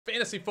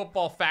Fantasy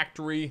Football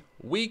Factory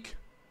week.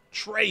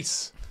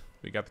 Trace.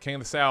 We got the King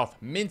of the South,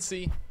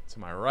 Mintzy, to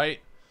my right.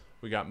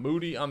 We got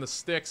Moody on the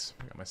sticks.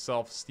 We got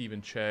myself,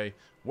 Stephen Cheah.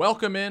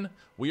 Welcome in.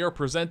 We are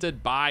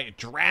presented by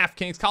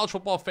DraftKings. College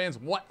football fans,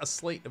 what a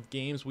slate of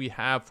games we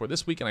have for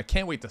this week. And I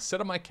can't wait to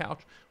sit on my couch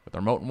with the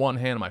remote in one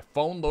hand and my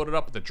phone loaded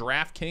up with the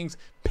DraftKings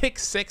Pick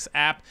 6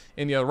 app.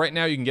 And right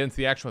now you can get into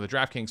the action with the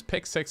DraftKings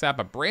Pick 6 app,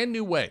 a brand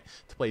new way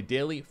to play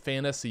daily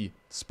fantasy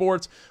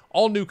sports.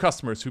 All new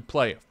customers who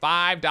play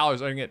 $5 are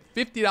going to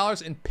get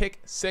 $50 in Pick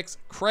 6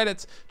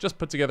 credits. Just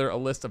put together a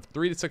list of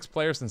 3 to 6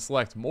 players and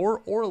select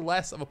more or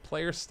less of a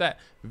player's stat.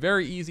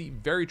 Very easy,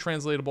 very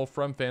translatable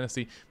from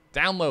fantasy.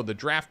 Download the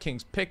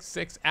DraftKings Pick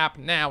 6 app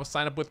now.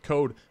 Sign up with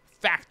code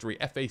FACTORY,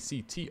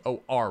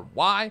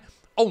 FACTORY,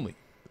 only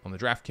on the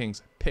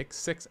DraftKings Pick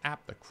 6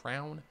 app. The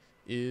crown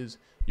is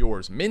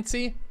yours.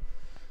 Mintzy,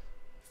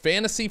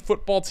 fantasy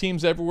football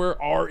teams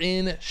everywhere are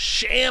in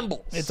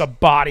shambles. It's a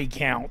body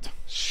count.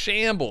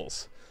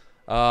 Shambles.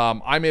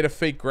 I made a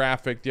fake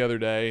graphic the other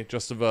day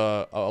just of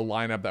a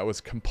lineup that was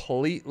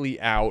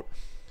completely out.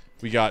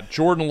 We got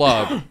Jordan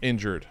Love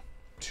injured.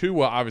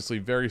 Tua, obviously,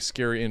 very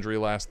scary injury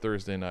last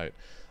Thursday night.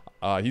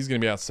 He's going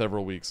to be out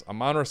several weeks.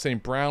 Amon-Ra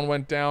St. Brown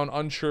went down,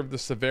 unsure of the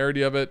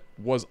severity of it,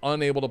 was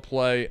unable to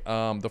play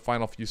the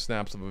final few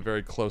snaps of a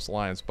very close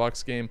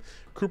Lions-Bucks game.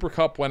 Cooper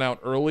Kupp went out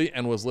early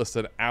and was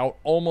listed out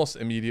almost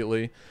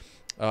immediately.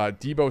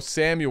 Deebo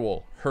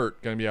Samuel hurt,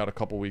 going to be out a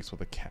couple weeks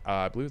with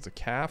I believe it's a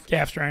calf.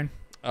 Calf strain.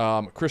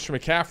 Christian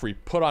McCaffrey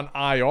put on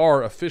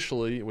IR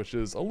officially, which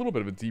is a little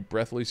bit of a deep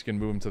breath. At least you can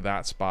move him to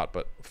that spot,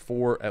 but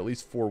at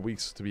least 4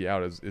 weeks to be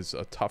out is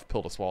a tough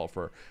pill to swallow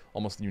for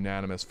almost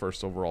unanimous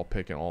first overall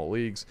pick in all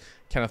leagues.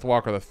 Kenneth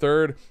Walker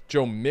III,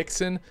 Joe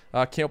Mixon,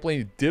 can't believe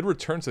he did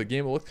return to the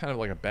game. It looked kind of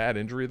like a bad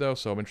injury though,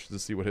 so I'm interested to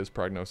see what his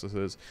prognosis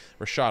is.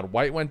 Rashad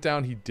White went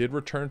down. He did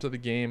return to the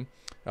game,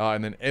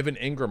 and then Evan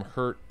Ingram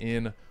hurt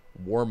in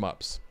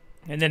warmups.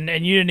 And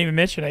you didn't even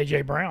mention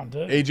A.J. Brown,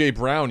 too. A.J.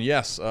 Brown,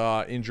 yes,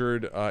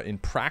 injured in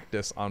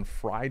practice on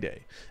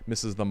Friday.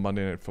 Misses the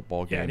Monday Night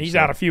Football game. Yeah, and he's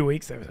out a few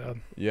weeks, they said.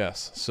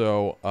 Yes.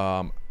 So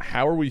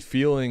how are we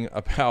feeling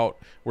about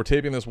 – we're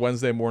taping this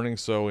Wednesday morning,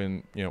 so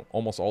in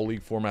almost all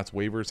league formats,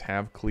 waivers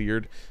have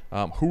cleared.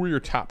 Who are your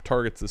top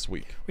targets this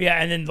week?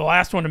 Yeah, and then the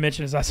last one to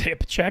mention is Isaiah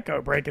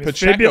Pacheco breaking his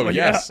fibula.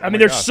 Yes. Yeah. I mean,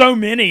 there's so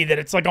many that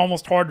it's like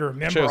almost hard to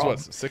remember.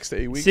 Pacheco's what, 6 to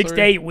 8 weeks? 6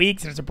 to 8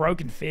 weeks, and it's a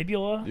broken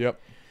fibula. Yep.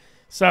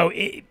 So,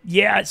 it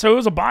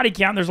was a body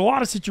count. There's a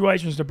lot of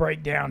situations to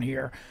break down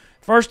here.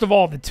 First of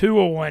all, the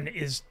Tua one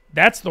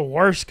that's the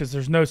worst because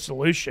there's no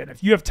solution.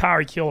 If you have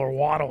Tyreek Hill or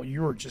Waddle,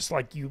 you're just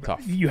like you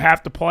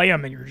have to play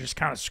them, and you're just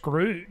kind of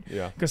screwed.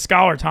 Yeah. Because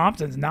Skylar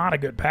Thompson's not a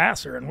good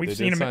passer, and we've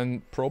seen him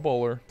sign Pro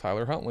Bowler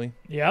Tyler Huntley.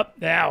 Yep.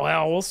 Yeah.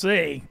 Well, we'll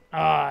see.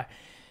 But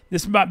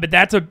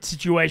that's a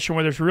situation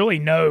where there's really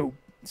no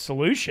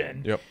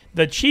solution. Yep.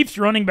 The Chiefs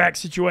running back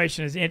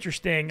situation is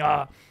interesting.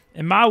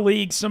 In my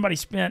league, somebody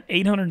spent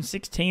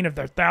 $816 of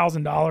their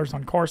 $1,000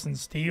 on Carson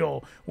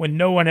Steele when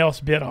no one else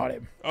bid on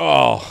him.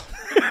 Oh.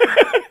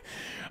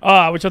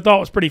 Which I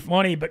thought was pretty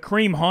funny. But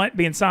Kareem Hunt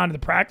being signed to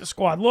the practice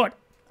squad. Look,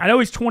 I know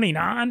he's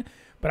 29,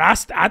 but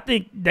I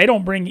think they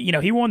don't bring –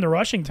 he won the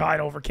rushing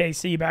title for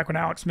KC back when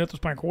Alex Smith was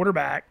playing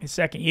quarterback his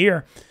second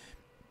year.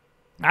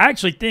 I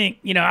actually think,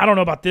 I don't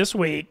know about this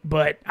week,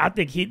 but I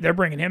think they're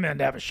bringing him in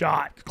to have a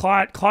shot.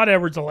 Clyde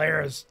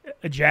Edwards-Helaire is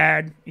a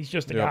jag. He's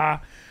just a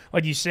guy.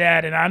 Like you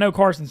said, and I know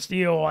Carson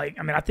Steele, I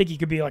think he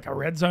could be like a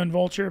red zone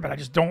vulture, but I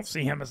just don't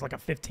see him as like a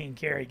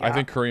 15-carry guy. I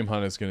think Kareem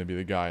Hunt is going to be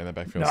the guy in the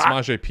backfield.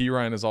 Samaje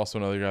Perine is also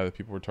another guy that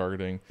people were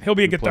targeting. He'll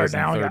be a good third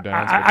down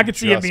guy. I could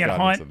see it being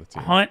Hunt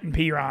and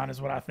Perine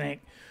is what I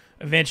think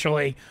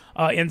eventually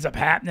ends up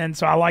happening.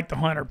 So I like the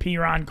Hunt or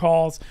Perine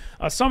calls.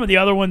 Some of the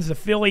other ones, the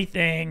Philly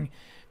thing,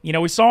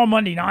 we saw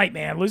Monday night,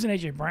 man, losing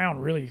A.J. Brown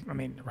really,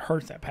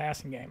 hurts that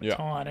passing game a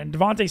ton. And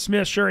Devontae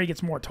Smith, sure, he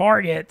gets more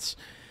targets,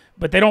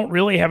 but they don't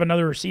really have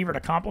another receiver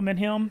to complement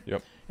him.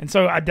 Yep. And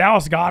so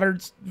Dallas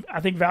Goedert's, I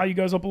think, value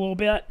goes up a little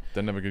bit.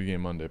 Didn't have a good game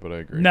Monday, but I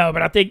agree. No,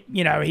 but I think,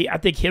 I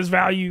think his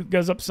value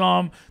goes up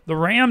some. The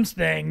Rams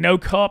thing, no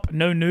Kupp,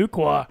 no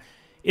Nukwa,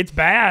 it's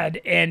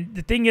bad. And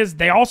the thing is,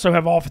 they also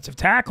have offensive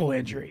tackle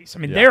injuries.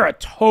 They're a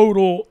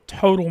total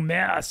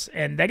mess.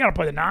 And they got to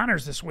play the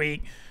Niners this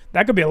week.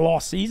 That could be a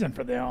lost season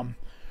for them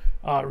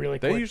really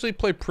quick. They usually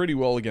play pretty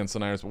well against the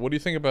Niners. But what do you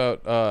think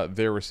about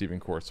their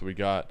receiving corps? So we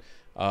got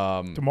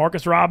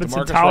Demarcus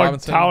Robinson,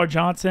 Tyler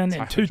Johnson,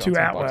 and Tutu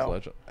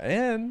Atwell.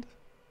 And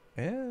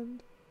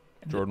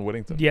Jordan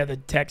Whittington. Yeah, the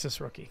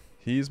Texas rookie.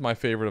 He's my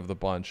favorite of the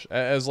bunch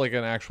as like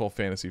an actual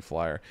fantasy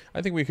flyer.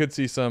 I think we could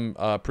see some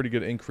pretty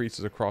good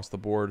increases across the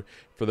board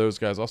for those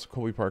guys. Also,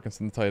 Colby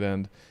Parkinson, the tight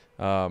end.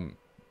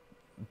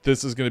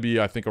 This is going to be,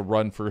 I think, a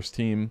run first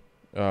team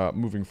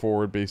moving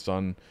forward based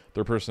on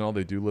their personnel.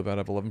 They do live out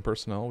of 11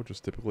 personnel, which is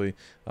typically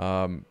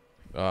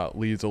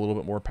leads a little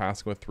bit more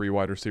passing with 3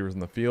 wide receivers in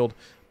the field.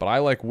 But I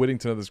like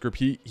Whittington of this group.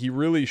 He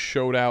really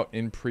showed out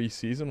in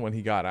preseason when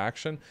he got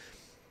action.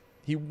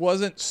 he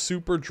wasn't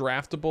super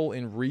draftable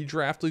in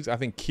redraft leagues. I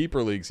think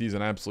keeper leagues, he's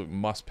an absolute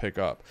must pick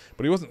up.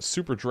 But he wasn't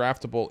super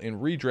draftable in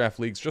redraft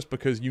leagues just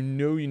because you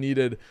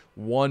needed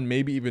one,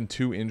 maybe even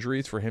two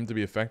injuries for him to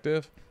be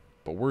effective.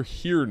 But we're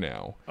here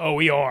now. Oh,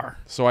 we are.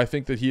 So I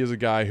think that he is a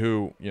guy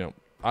who,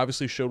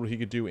 obviously showed what he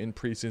could do in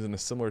preseason, a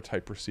similar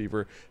type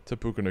receiver to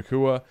Puka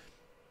Nacua.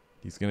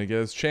 He's going to get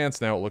his chance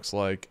now, it looks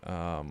like.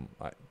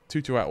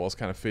 Tutu Atwell's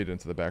kind of faded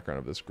into the background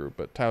of this group,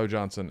 but Tyler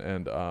Johnson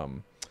and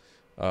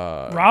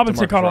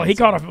Robinson caught a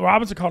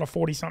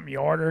 40-something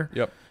yarder.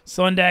 Yep.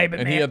 Sunday,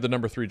 but he had the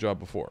number 3 job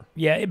before.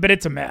 Yeah, but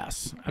it's a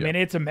mess. I mean,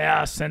 it's a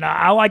mess, and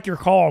I like your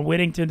call on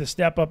Whittington to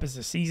step up as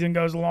the season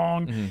goes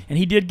along. Mm-hmm. And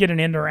he did get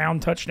an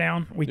end-around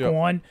touchdown week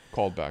 1.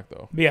 Called back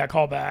though. Yeah,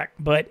 called back,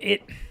 but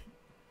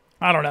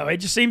I don't know. It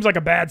just seems like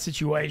a bad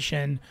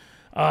situation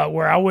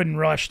where I wouldn't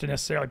rush to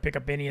necessarily pick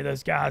up any of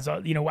those guys. I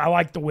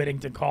like the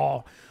Whittington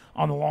call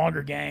on the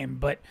longer game,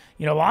 but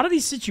a lot of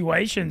these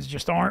situations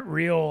just aren't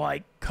real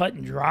like cut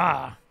and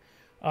dry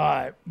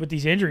with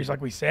these injuries.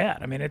 Like we said,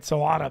 I mean, it's a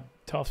lot of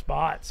tough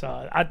spots.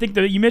 I think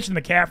that you mentioned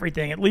the McCaffrey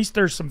thing. At least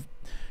there's some.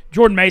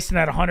 Jordan Mason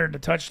had 100 and a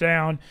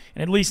touchdown,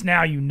 and at least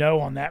now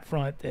on that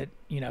front that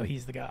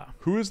he's the guy.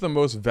 Who is the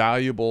most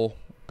valuable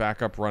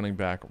backup running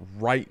back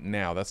right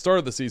now? That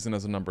started the season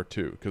as a number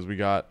 2 because we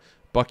got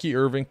Bucky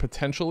Irving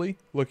potentially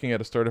looking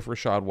at a start if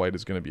Rachaad White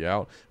is going to be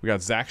out. We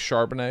got Zach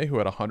Charbonnet, who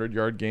had a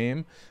 100-yard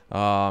game,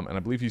 and I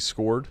believe he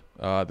scored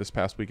this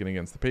past weekend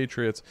against the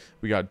Patriots.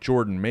 We got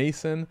Jordan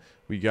Mason.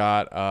 We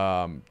got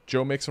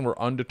Joe Mixon. We're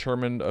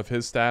undetermined of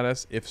his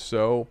status. If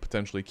so,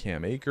 potentially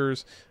Cam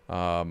Akers.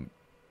 Who's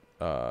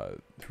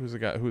the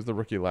guy? Who's the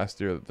rookie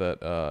last year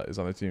that is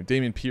on the team?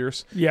 Dameon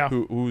Pierce. Yeah.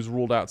 Who's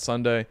ruled out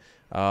Sunday.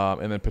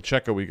 And then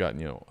Pacheco. We got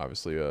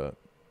obviously a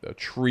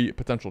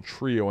potential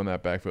trio in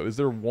that backfield. Is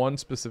there one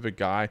specific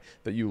guy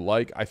that you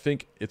like? I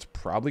think it's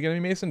probably going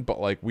to be Mason,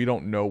 but we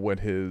don't know what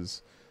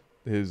his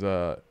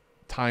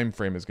time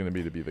frame is going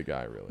to be the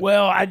guy, really.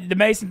 Well, the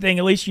Mason thing,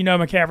 at least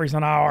McCaffrey's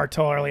on IR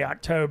till early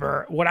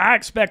October. What I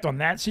expect on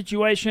that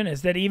situation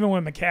is that even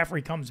when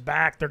McCaffrey comes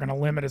back, they're going to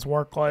limit his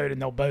workload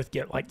and they'll both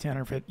get 10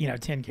 or 15,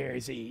 10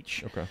 carries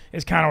each. Okay,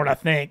 is kind of what I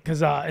think,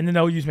 and then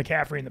they'll use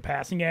McCaffrey in the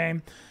passing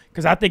game.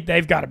 Because I think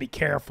they've got to be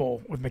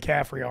careful with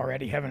McCaffrey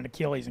already having an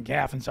Achilles and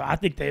calf, and so I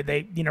think they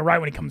right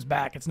when he comes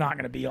back, it's not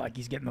going to be like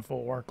he's getting the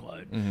full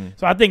workload. Mm-hmm.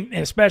 So I think,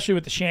 especially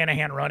with the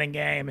Shanahan running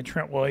game and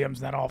Trent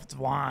Williams and that offensive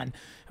line,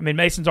 I mean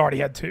Mason's already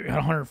had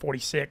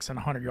 146 and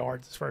 100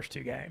 yards his first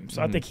 2 games,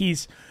 so I think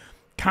he's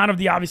kind of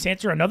the obvious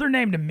answer. Another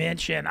name to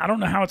mention, I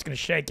don't know how it's going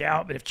to shake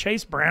out, but if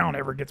Chase Brown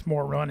ever gets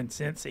more run in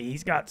Cincy,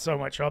 he's got so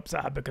much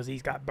upside because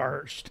he's got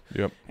burst.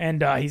 Yep.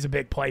 And he's a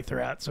big play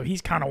threat, so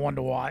he's kind of one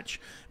to watch.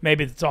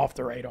 Maybe that's off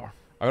the radar.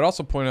 I would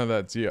also point out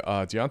that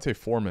Deontay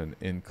Foreman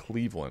in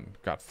Cleveland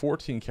got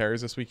 14 carries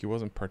this week. He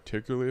wasn't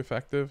particularly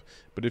effective,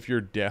 but if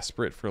you're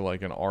desperate for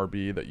an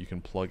RB that you can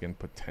plug in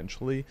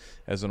potentially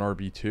as an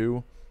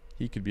RB2,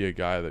 he could be a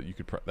guy that you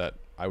could that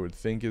I would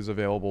think is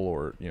available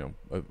or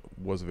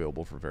was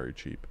available for very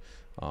cheap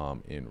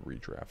in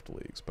redraft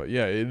leagues. But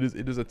yeah,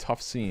 it is a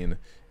tough scene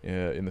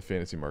in the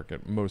fantasy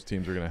market. Most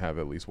teams are going to have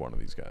at least one of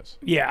these guys.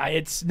 Yeah,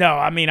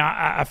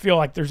 I feel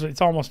like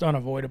it's almost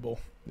unavoidable.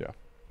 Yeah.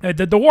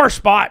 The worst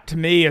spot to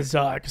me is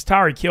because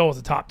Tyreek Hill is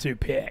a top 2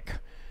 pick.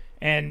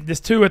 And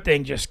this Tua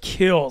thing just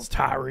kills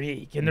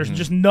Tyreek. And there's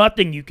just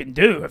nothing you can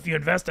do. If you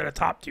invest in a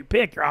top 2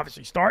 pick, you're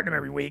obviously starting him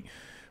every week.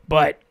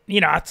 But,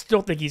 I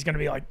still think he's going to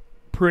be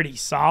pretty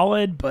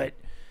solid. But,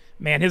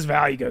 man, his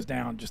value goes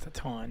down just a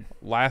ton.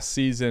 Last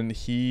season,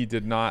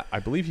 I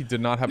believe he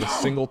did not have a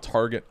single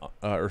target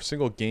or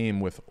single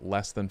game with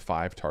less than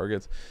 5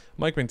 targets.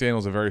 Mike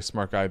McDaniel's a very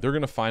smart guy. They're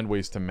going to find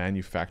ways to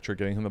manufacture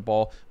getting him the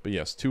ball. But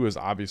yes, Tua is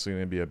obviously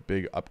going to be a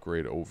big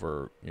upgrade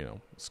over,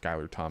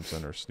 Skylar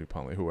Thompson or Snoop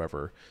Huntley,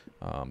 whoever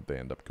they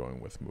end up going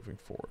with moving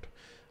forward.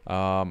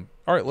 All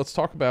right, let's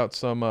talk about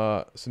some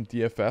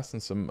DFS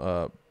and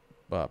some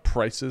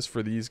prices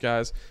for these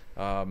guys.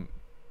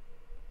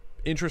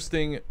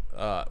 Interesting.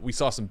 We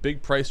saw some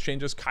big price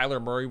changes.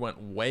 Kyler Murray went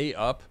way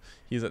up.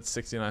 He's at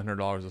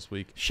 $6,900 this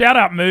week. Shout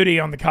out Moody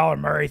on the Kyler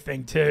Murray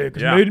thing too,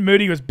 because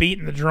Moody was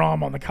beating the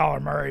drum on the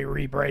Kyler Murray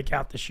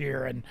re-breakout this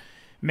year, and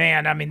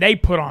man, I mean they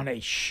put on a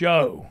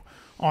show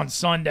on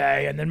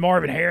Sunday, and then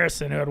Marvin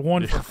Harrison, who had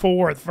 1 for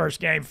 4 the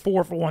first game,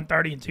 4 for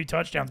 130 and 2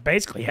 touchdowns,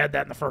 basically had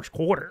that in the first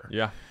quarter.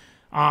 Yeah.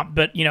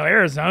 But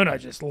Arizona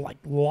just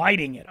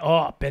lighting it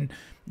up, and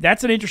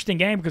that's an interesting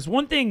game because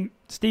one thing,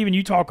 Steven,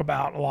 you talk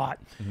about a lot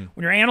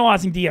when you're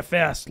analyzing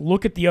DFS,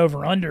 look at the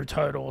over/under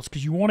totals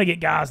because you want to get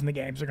guys in the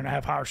games that are going to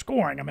have higher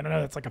scoring. I mean, I know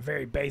that's a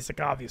very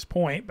basic, obvious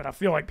point, but I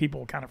feel like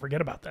people kind of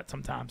forget about that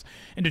sometimes.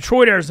 In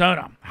Detroit,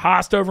 Arizona,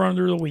 highest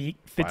over/under of the week,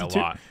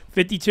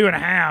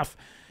 52.5.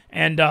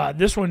 And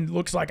this one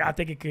looks like I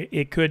think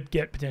it could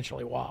get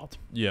potentially wild.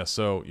 Yeah,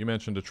 so you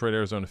mentioned Detroit,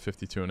 Arizona,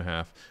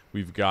 52.5.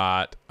 We've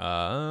got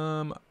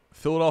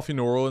Philadelphia,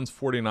 New Orleans,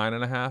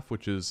 49.5,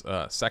 which is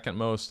second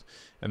most.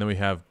 And then we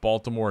have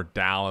Baltimore,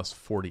 Dallas,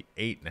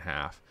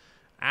 48.5.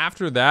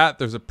 After that,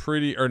 there's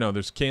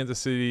there's Kansas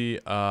City.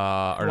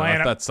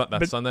 That's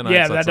Sunday night,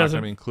 yeah, so that's that not going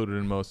to be included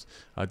in most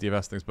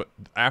DFS things. But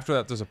after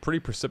that, there's a pretty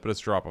precipitous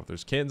drop-off.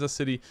 There's Kansas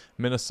City,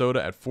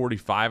 Minnesota at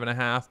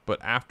 45.5,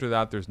 but after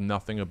that, there's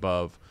nothing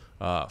above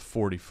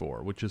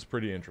 44, which is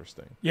pretty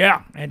interesting.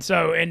 Yeah,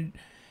 and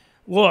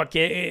look,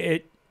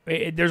 there's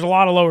a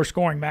lot of lower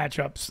scoring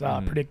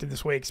matchups predicted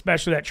this week,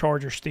 especially that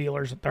Chargers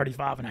Steelers at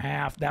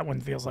 35.5. That one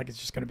feels like it's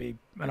just going to be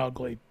an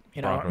ugly.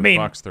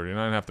 Bucks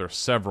 39.5. There are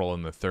several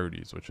in the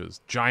 30s, which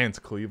is Giants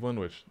Cleveland,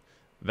 which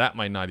that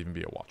might not even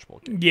be a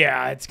watchable game.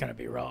 Yeah, it's going to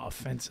be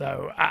rough. And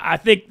so I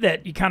think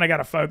that you kind of got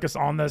to focus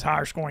on those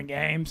higher scoring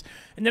games.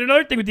 And then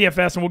another thing with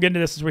DFS, and we'll get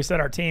into this as we set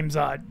our teams,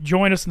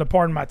 join us in the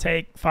Pardon My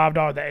Take,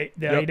 $5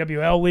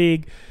 the AWL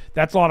League.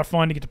 That's a lot of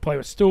fun to get to play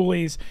with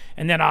Stoolies.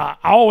 And then I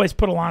always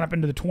put a lineup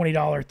into the $20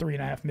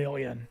 $3.5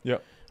 million.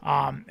 Yep.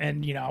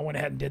 And I went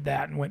ahead and did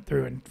that and went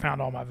through and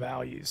found all my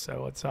values.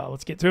 So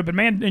let's get to it. But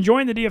man,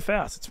 enjoying the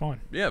DFS, it's fun.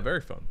 Yeah,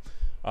 very fun.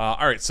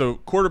 All right, so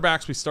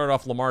quarterbacks, we start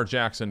off Lamar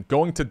Jackson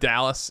going to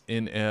Dallas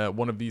in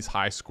one of these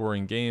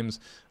high-scoring games.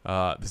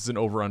 This is an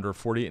over/under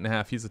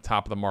 48.5. He's the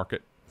top of the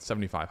market,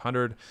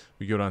 7,500.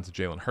 We go down to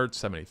Jalen Hurts,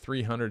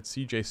 7,300.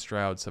 C.J.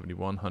 Stroud,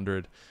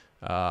 7,100.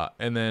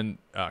 And then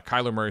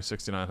Kyler Murray,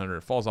 6,900.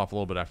 It falls off a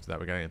little bit after that.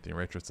 We got Anthony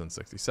Richardson,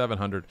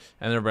 6,700.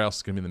 And everybody else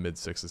is going to be in the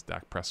mid-sixes.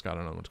 Dak Prescott, I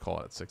don't know what to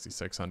call it, at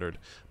 6,600.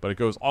 But it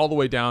goes all the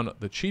way down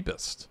the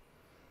cheapest.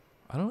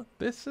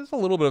 This is a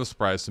little bit of a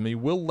surprise to me.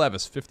 Will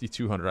Levis,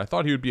 5,200. I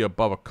thought he would be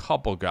above a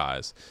couple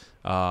guys.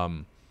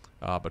 But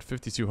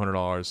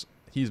 $5,200,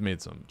 he's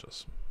made some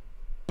just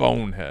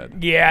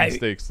bonehead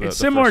mistakes. It's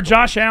similar.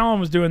 Josh Allen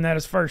was doing that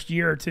his first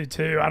year or two,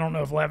 too. I don't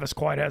know if Levis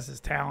quite has his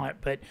talent,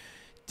 but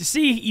to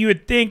see, you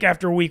would think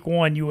after week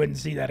 1 you wouldn't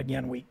see that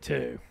again week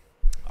 2.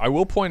 I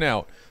will point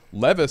out,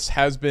 Levis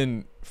has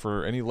been,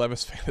 for any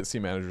Levis fantasy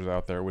managers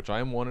out there, which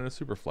I am one in a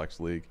Superflex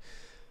league,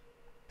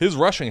 his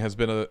rushing has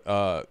been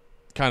a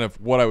kind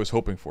of what I was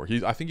hoping for.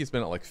 I think he's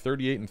been at like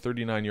 38 and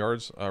 39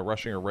 yards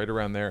rushing, or right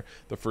around there,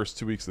 the first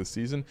 2 weeks of the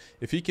season.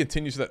 If he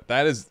continues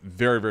that is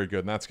very, very good,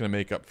 and that's going to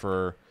make up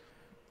for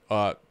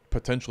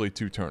potentially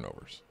 2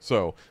 turnovers.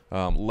 So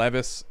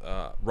Levis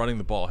running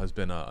the ball has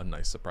been a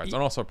nice surprise,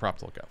 and also a prop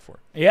to look out for.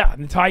 Yeah,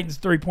 and the Titans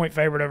 3-point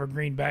favorite over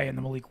Green Bay in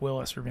the Malik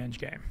Willis revenge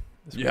game.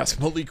 Yes,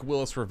 Malik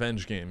Willis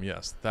revenge game.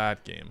 Yes,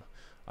 that game.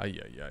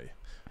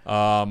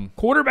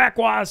 Quarterback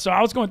wise, so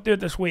I was going through it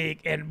this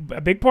week, and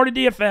a big part of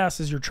DFS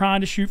is you're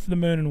trying to shoot for the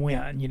moon and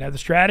win. The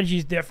strategy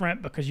is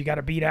different because you got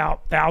to beat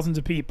out thousands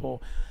of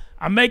people.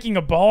 I'm making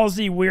a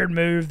ballsy, weird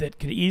move that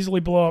could easily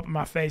blow up in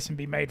my face and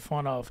be made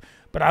fun of,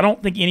 but I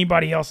don't think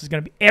anybody else is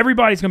going to be.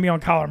 Everybody's going to be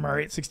on Kyler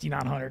Murray at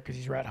 6,900 because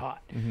he's red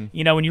hot.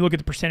 Mm-hmm. When you look at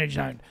the percentage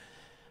zone,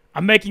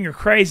 I'm making a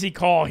crazy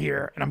call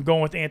here, and I'm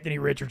going with Anthony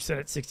Richardson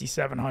at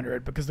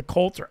 6,700 because the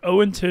Colts are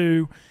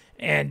 0-2.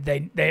 And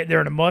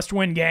they're in a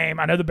must-win game.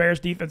 I know the Bears'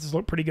 defenses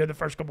look pretty good the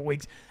first couple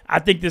weeks. I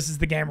think this is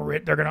the game where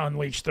they're going to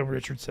unleash the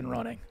Richardson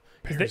running.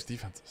 Bears'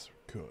 defenses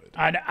are good.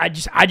 I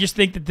just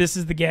think that this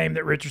is the game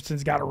that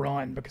Richardson's got to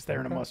run because they're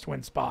in a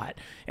must-win spot.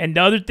 And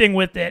the other thing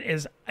with it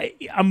is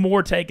I'm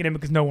more taking him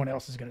because no one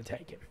else is going to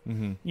take him.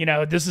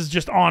 Mm-hmm. This is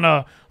just on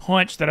a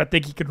hunch that I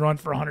think he could run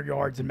for 100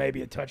 yards and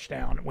maybe a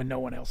touchdown when no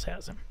one else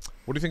has him.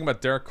 What do you think about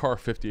Derek Carr,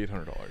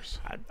 $5,800?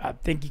 I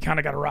think you kind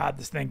of got to ride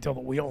this thing till the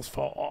wheels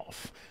fall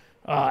off.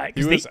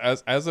 He was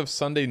as of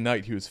Sunday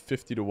night, he was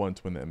 50-1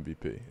 to win the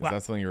MVP. Is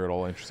that something you're at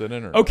all interested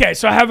in? Or okay,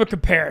 so I have a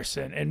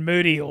comparison, and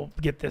Moody will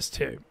get this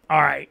too. All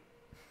right,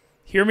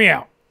 hear me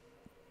out.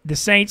 The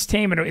Saints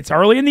team, and it's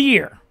early in the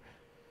year,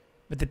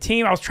 but the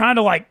team, I was trying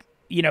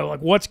to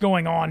what's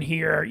going on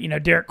here?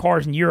 Derek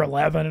Carr's in year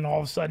 11, and all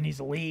of a sudden he's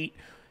elite.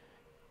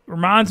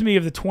 Reminds me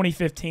of the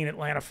 2015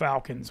 Atlanta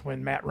Falcons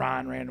when Matt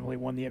Ryan randomly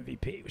won the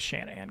MVP with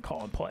Shanahan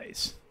calling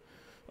plays.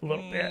 A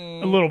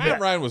little bit. Matt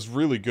Ryan was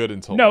really good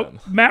until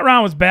then. Matt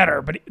Ryan was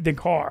better than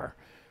Carr,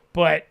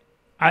 but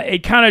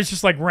it kind of is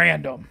just like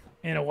random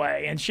in a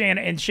way. And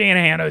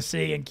Shanahan OC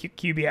and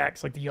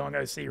QBX, like the young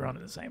OC,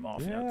 running the same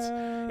offense.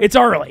 Yeah. It's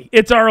early,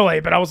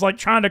 but I was like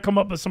trying to come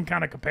up with some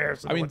kind of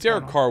comparison. I mean,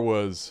 Derek Carr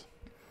was,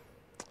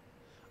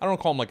 I don't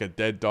call him like a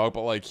dead dog,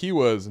 but like he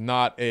was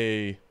not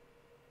a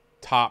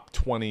top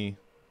 20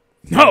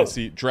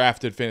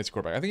 drafted fantasy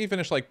quarterback. I think he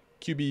finished like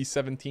QB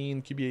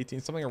 17, QB 18,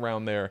 something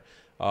around there.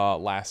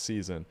 Last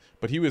season,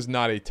 but he was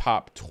not a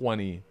top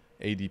 20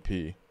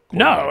 ADP.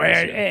 No,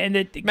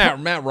 and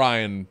Matt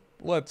Ryan.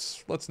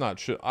 Let's not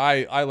shit.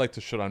 I like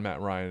to shit on Matt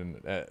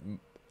Ryan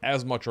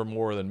as much or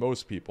more than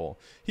most people.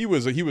 He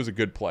was a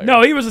good player.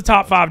 No, he was a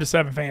top 5 to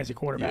 7 fantasy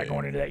quarterback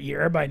going into that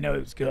year. Everybody knows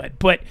he was good,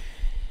 but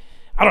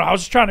I don't know. I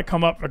was just trying to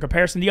come up with a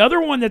comparison. The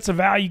other one that's a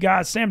value guy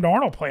is Sam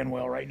Darnold playing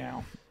well right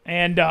now.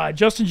 And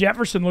Justin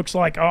Jefferson looks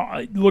like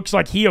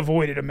he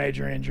avoided a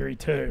major injury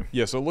too.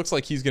 Yeah, so it looks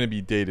like he's going to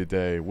be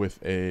day-to-day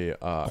with a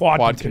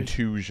quad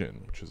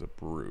contusion, which is a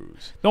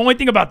bruise. The only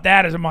thing about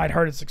that is it might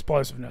hurt his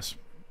explosiveness.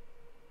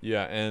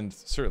 Yeah, and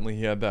certainly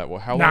he had that.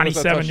 Well, how long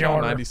was that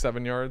touchdown?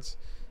 97 yards.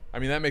 I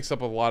mean, that makes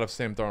up a lot of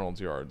Sam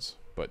Darnold's yards.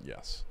 But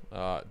yes,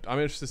 I'm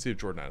interested to see if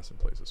Jordan Addison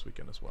plays this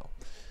weekend as well.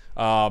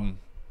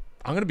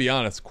 I'm going to be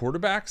honest.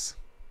 Quarterbacks,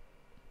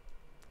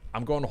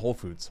 I'm going to Whole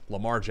Foods.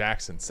 Lamar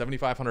Jackson,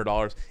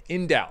 $7,500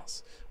 in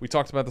Dallas. We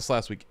talked about this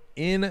last week.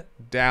 In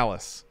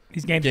Dallas,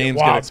 These games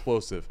get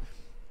explosive.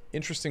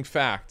 Interesting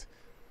fact.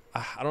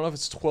 I don't know if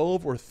it's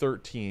 12 or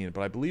 13,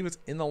 but I believe it's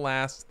in the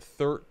last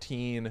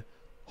 13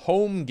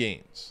 home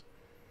games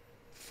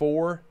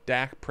for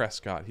Dak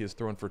Prescott. He has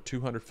thrown for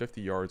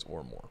 250 yards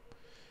or more.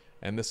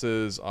 And this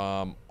is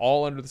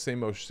all under the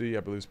same OC. I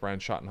believe it's Brian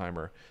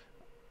Schottenheimer.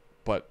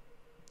 But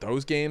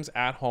those games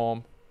at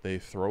home, they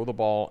throw the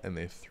ball, and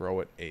they throw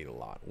it a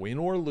lot. Win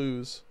or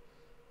lose,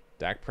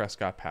 Dak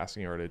Prescott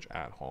passing yardage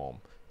at home.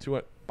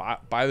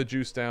 Buy the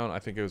juice down. I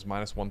think it was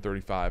minus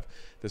 135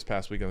 this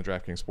past week on the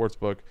DraftKings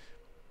Sportsbook.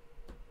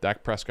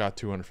 Dak Prescott,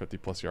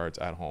 250-plus yards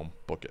at home.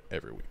 Book it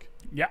every week.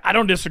 Yeah, I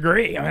don't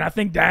disagree. I mean, I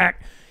think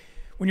Dak,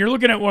 when you're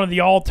looking at one of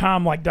the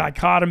all-time like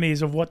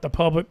dichotomies of what the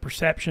public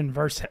perception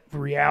versus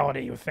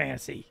reality of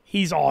fantasy,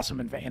 he's awesome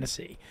in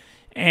fantasy.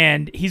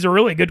 And he's a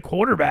really good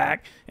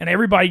quarterback, and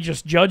everybody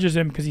just judges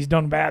him because he's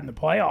done bad in the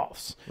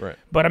playoffs. Right.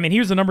 But, I mean, he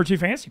was the number 2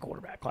 fantasy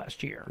quarterback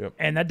last year. Yep.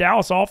 And that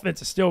Dallas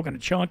offense is still going to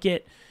chunk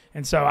it.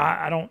 And so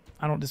I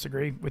don't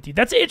disagree with you.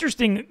 That's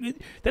interesting.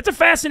 That's a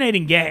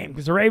fascinating game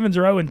because the Ravens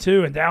are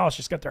 0-2 and Dallas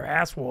just got their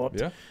ass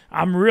whooped. Yeah.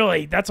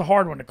 That's a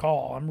hard one to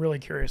call. I'm really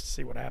curious to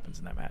see what happens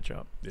in that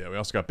matchup. Yeah, we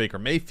also got Baker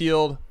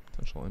Mayfield,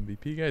 potential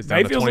MVP guys.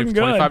 Down Mayfield's to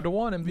 25-1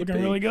 MVP.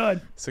 Looking really good.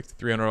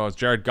 $6,300.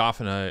 Jared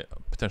Goff in a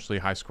potentially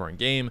high-scoring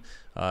game,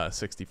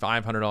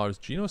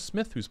 $6,500. Geno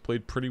Smith, who's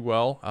played pretty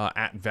well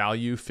at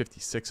value,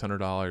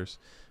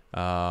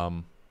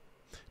 $5,600.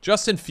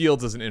 Justin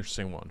Fields is an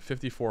interesting one,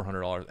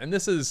 $5,400. And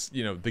this is,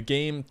 the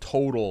game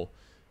total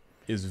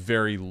is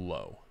very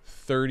low,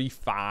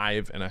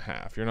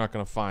 35.5. You're not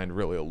going to find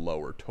really a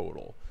lower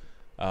total.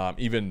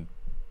 Even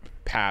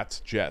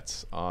Pats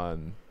Jets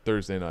on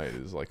Thursday night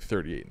is like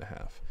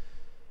 38.5.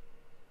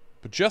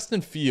 But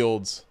Justin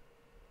Fields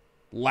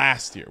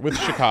last year with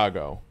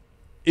Chicago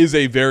is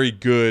a very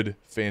good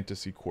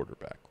fantasy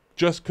quarterback.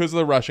 Just because of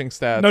the rushing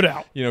stats. No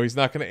doubt. He's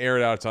not going to air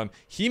it out a ton.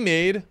 He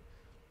made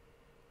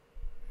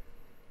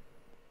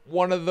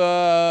one of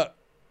the,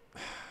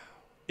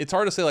 it's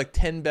hard to say like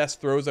 10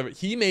 best throws of it.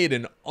 He made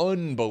an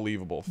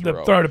unbelievable throw.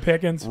 The throw to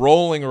Pickens.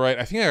 Rolling right.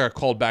 I think I got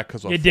called back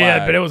because of a flag. It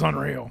did, but it was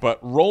unreal. But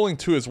rolling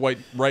to his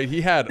right,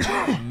 he had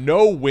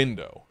no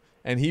window,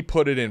 and he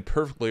put it in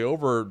perfectly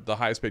over the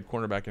highest paid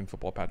cornerback in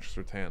football, Patrick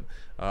Surtain,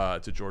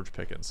 to George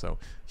Pickens. So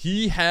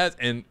he has,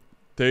 and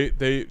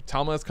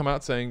Tomlin has come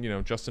out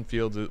saying, Justin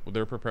Fields,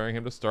 they're preparing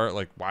him to start.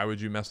 Like, why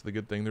would you mess with a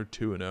good thing? They're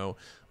 2-0,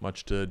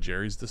 much to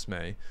Jerry's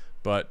dismay.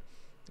 But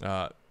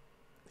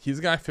he's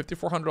a guy,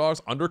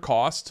 $5,400 under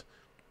cost.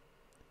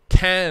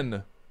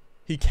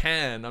 He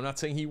can. I'm not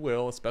saying he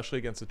will, especially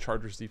against the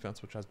Chargers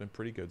defense, which has been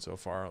pretty good so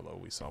far, although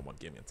we saw one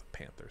game against the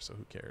Panthers, so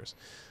who cares?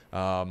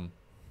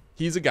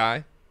 He's a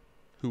guy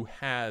who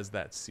has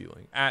that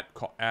ceiling at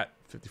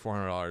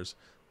 $5,400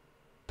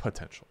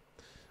 potential.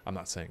 I'm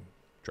not saying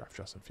draft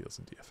Justin Fields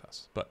in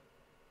DFS, but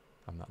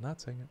I'm not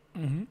saying it.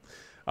 Mm-hmm.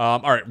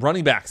 All right,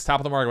 running backs, top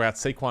of the market. We got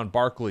Saquon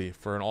Barkley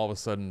for an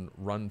all-of-a-sudden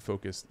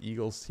run-focused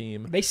Eagles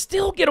team. They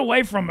still get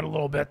away from it a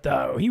little bit,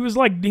 though. He was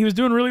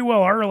doing really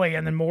well early,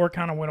 and then Moore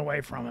kind of went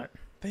away from it.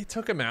 They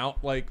took him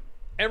out. Like,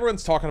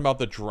 everyone's talking about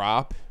the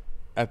drop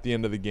at the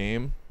end of the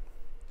game.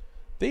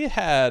 They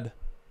had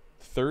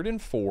 3rd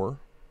and 4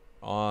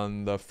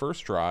 on the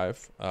first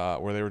drive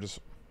where they were just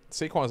 –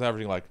 Saquon was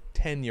averaging like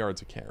 10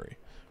 yards a carry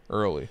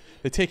early.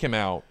 They take him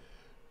out,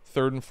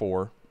 3rd and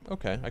 4.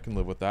 Okay, I can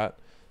live with that.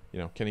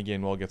 Kenny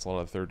Gainwell gets a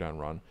lot of the 3rd down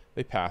run.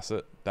 They pass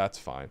it. That's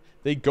fine.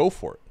 They go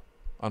for it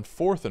on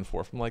 4th and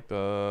 4 from like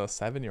the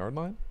 7-yard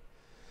line.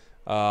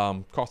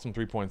 Cost them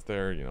 3 points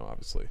there.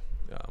 Obviously,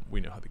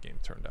 we know how the game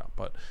turned out.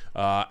 But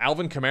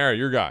Alvin Kamara,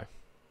 your guy,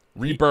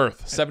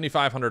 rebirth,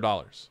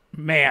 $7,500.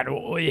 Man,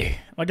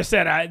 like I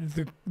said,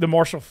 the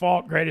Marshall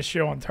Faulk greatest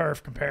show on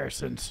turf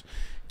comparisons,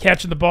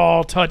 catching the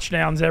ball,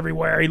 touchdowns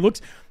everywhere. He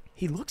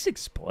looks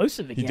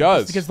explosive again. He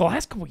does. Because the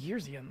last couple of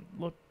years he hadn't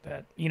looked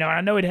that.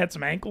 I know he'd had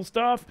some ankle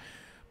stuff,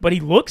 but he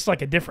looks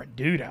like a different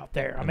dude out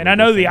there. I mean, I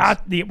know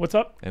the what's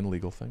up? And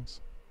legal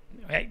things.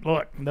 Hey,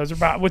 look, those are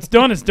about what's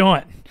done is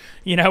done.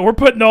 We're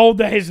putting the old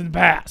days in the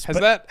past. He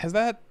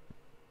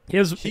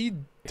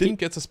didn't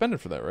get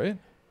suspended for that, right?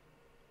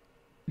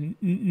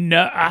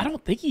 No, I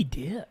don't think he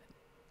did.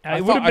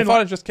 I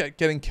thought it just kept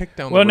getting kicked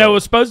down the road. Well, no, it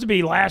was supposed to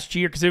be last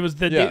year because it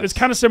was it was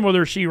kind of similar to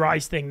the Rasheed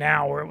Rice thing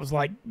now where it was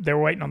like they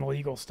were waiting on the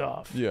legal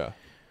stuff. Yeah.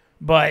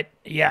 But,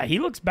 yeah, he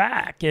looks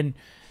back. And,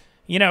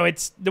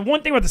 it's the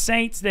one thing with the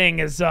Saints thing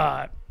is,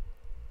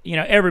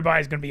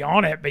 everybody's going to be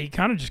on it, but you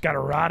kind of just got to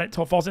ride it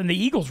till it falls. And the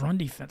Eagles' run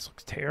defense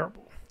looks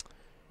terrible.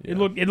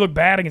 Yeah. It looked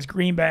bad against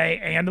Green Bay,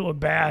 and it looked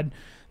bad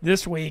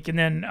this week. And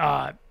then,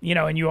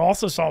 and you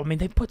also saw,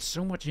 they put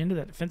so much into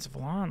that defensive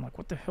line. Like,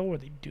 what the hell were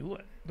they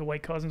doing? The way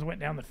Cousins went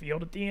down the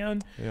field at the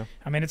end. Yeah.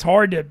 It's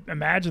hard to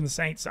imagine the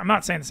Saints. I'm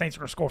not saying the Saints are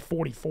going to score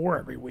 44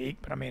 every week,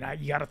 but,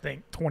 you got to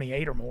think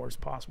 28 or more is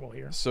possible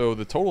here. So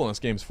the total in this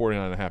game is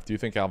 49.5. Do you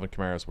think Alvin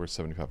Kamara is worth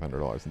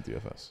 $7,500 in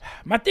DFS?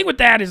 My thing with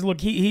that is,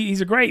 look,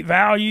 he's a great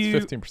value.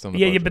 It's 15% of the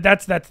Yeah, budget. but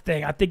that's the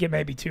thing. I think it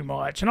may be too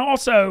much. And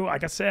also,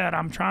 like I said,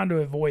 I'm trying to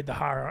avoid the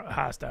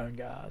highest owned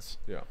guys.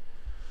 Yeah.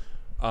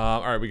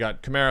 All right, we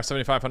got Kamara,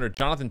 $7,500.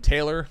 Jonathan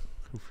Taylor,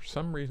 who for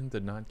some reason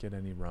did not get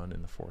any run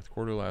in the fourth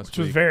quarter last week. Which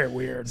was very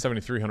weird.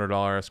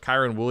 $7,300.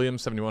 Kyron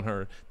Williams,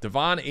 $7,100.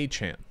 Devon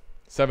Achane,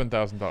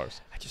 $7,000.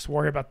 I just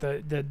worry about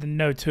the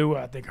no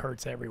Tua. I think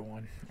hurts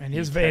everyone. And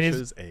He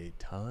catches a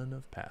ton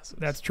of passes.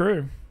 That's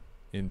true.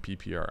 In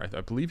PPR.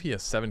 I believe he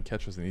has 7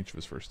 catches in each of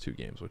his first 2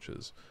 games, which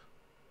is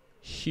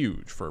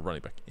huge for a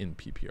running back in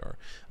PPR.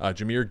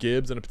 Jahmyr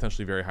Gibbs in a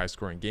potentially very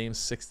high-scoring game,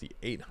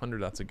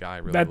 $6,800. That's a guy I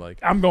really like.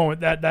 I'm going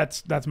with that.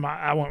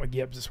 I went with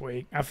Gibbs this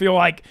week. I feel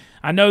like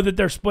I know that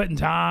they're splitting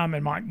time,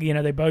 and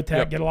they both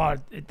get a lot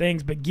of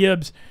things. But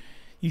Gibbs,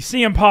 you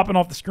see him popping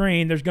off the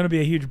screen. There's going to be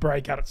a huge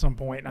breakout at some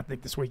point, and I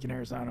think this week in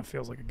Arizona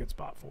feels like a good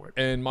spot for it.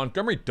 And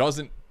Montgomery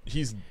doesn't.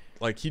 He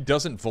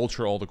doesn't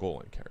vulture all the goal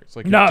line carries.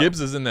 Like no. If Gibbs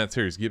is in that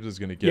series, Gibbs is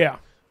going to get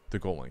the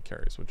goal line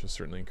carries, which is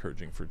certainly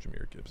encouraging for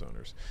Jahmyr Gibbs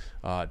owners.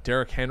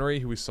 Derrick Henry,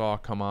 who we saw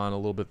come on a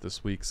little bit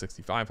this week,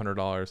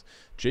 $6,500.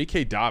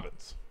 J.K.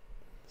 Dobbins,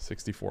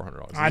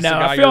 $6,400. I know.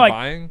 I feel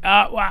like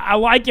I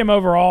like him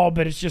overall,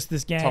 but it's just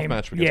this game. Tough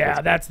match.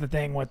 That's the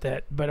thing with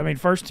it. But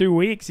first 2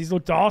 weeks he's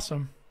looked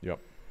awesome. Yep.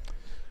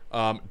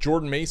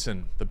 Jordan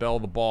Mason, the bell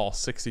of the ball,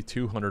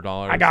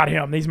 $6,200. I got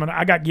him.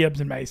 I got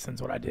Gibbs and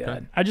Mason's what I did.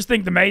 Okay. I just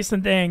think the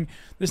Mason thing,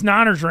 this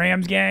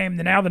Niners-Rams game,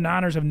 now the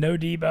Niners have no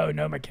Debo,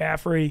 no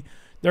McCaffrey.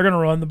 They're going to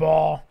run the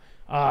ball.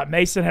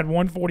 Mason had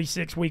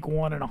 146 week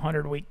 1 and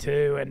 100 week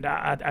 2, and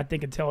I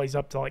think until he's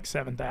up to like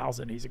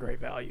 7,000, he's a great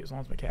value as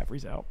long as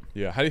McCaffrey's out.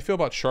 Yeah. How do you feel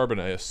about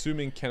Charbonnet?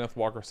 Assuming Kenneth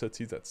Walker sits,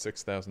 he's at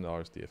 $6,000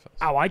 DFS.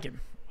 I like him.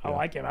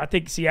 I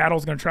think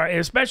Seattle's going to try,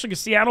 especially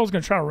because Seattle's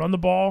going to try to run the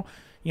ball.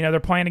 They're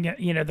playing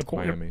against,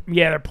 Miami.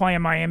 They're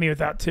playing Miami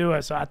without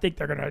Tua, so I think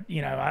they're going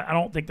to, I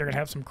don't think they're going to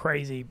have some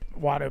crazy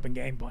wide open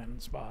game plan on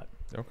the spot.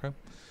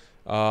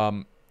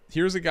 Okay.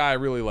 Here's a guy I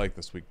really like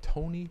this week,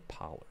 Tony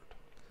Pollard.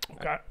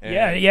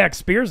 Okay.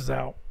 Spears is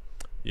out.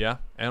 Yeah,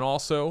 and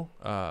also,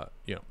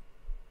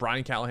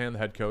 Brian Callahan, the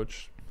head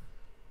coach,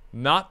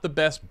 not the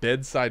best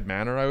bedside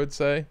manner, I would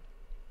say.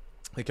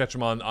 They catch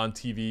him on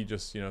TV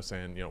just,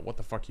 saying, what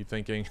the fuck you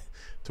thinking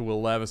to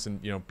Will Levis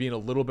and, being a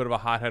little bit of a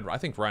hothead. I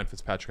think Ryan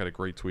Fitzpatrick had a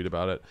great tweet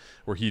about it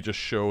where he just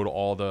showed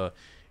all the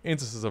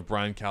instances of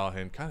Brian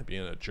Callahan kind of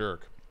being a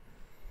jerk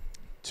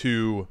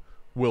to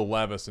Will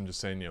Levis and just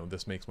saying,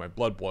 this makes my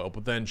blood boil.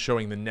 But then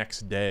showing the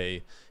next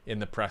day in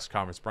the press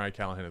conference, Brian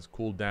Callahan has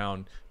cooled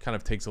down, kind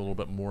of takes a little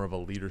bit more of a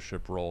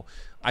leadership role.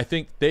 I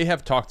think they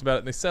have talked about it,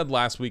 and they said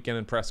last weekend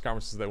in press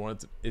conferences they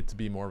wanted it to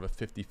be more of a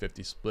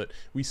 50-50 split.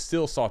 We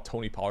still saw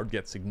Tony Pollard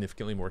get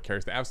significantly more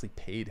carries. They obviously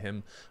paid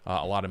him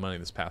a lot of money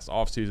this past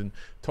offseason.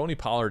 Tony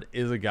Pollard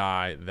is a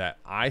guy that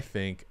I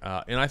think,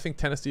 and I think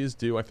Tennessee is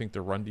due. I think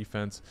their run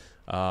defense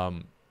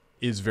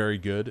is very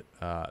good.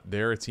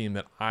 They're a team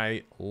that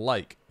I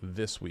like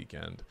this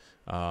weekend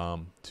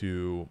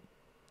to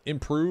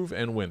improve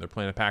and win. They're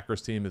playing a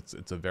Packers team.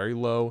 It's a very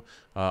low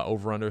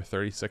over-under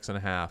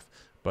 36.5,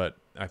 but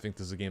I think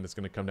this is a game that's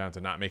going to come down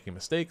to not making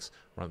mistakes,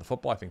 run the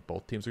football. I think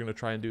both teams are going to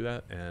try and do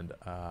that, and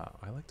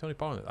I like Tony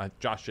Pollard.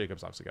 Josh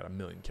Jacobs obviously got 1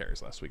 million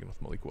carries last weekend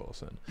with Malik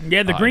Willis.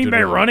 Yeah, the Green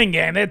Bay running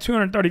game, they had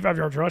 235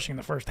 yards rushing in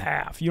the first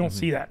half. You don't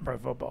see that in pro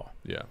football.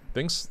 Yeah,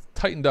 things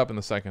tightened up in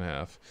the second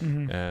half,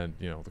 and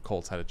the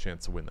Colts had a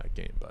chance to win that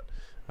game. But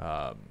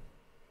I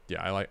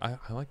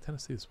like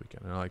Tennessee this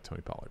weekend, and I like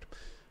Tony Pollard.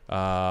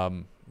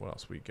 What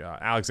else we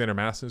got? Alexander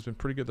Madison has been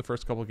pretty good the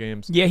first couple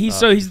games. Yeah, he's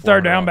the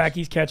third down back.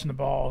 He's catching the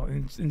ball,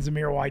 and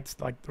Zamir White's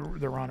like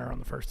the runner on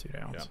the first 2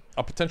 downs. Yeah.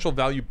 A potential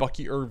value,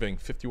 Bucky Irving,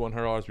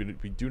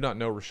 $5,100. We do not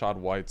know Rashad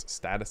White's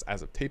status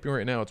as of taping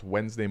right now. It's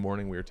Wednesday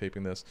morning. We are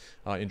taping this.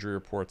 Injury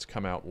reports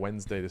come out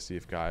Wednesday to see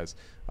if guys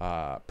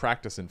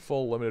practice in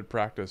full, limited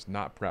practice,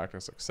 not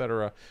practice,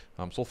 etc.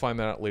 So we'll find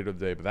that out later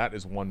today, but that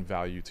is one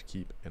value to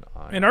keep an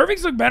eye on. And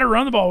Irving's looked better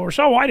run the ball.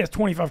 Rashad White has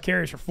 25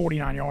 carries for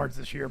 49 yards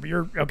this year, but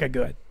you're okay,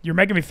 good. You're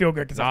making me feel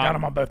good because I've got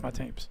him on both my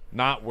teams.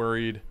 Not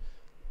worried.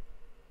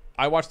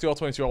 I watch the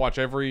All-22. I watch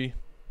every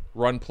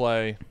run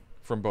play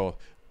from both.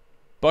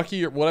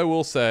 Bucky, what I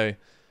will say,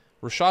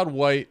 Rashad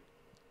White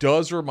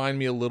does remind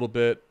me a little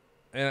bit,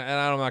 and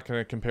I'm not going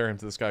to compare him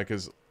to this guy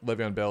because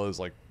Le'Veon Bell is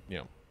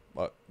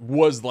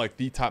was like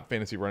the top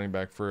fantasy running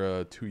back for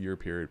a 2-year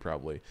period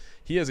probably.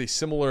 He has a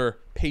similar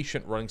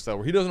patient running style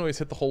where he doesn't always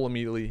hit the hole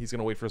immediately. He's going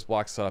to wait for his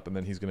block set up, and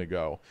then he's going to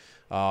go,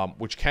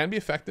 which can be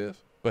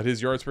effective, but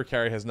his yards per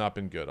carry has not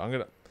been good. I'm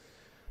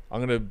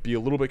gonna be a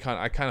little bit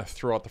I kind of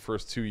throw out the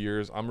first 2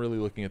 years. I'm really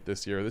looking at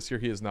this year. This year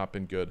he has not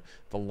been good.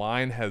 The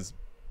line has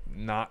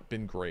not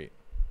been great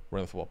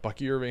running the football.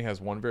 Bucky Irving has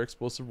one very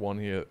explosive one.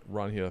 He had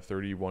a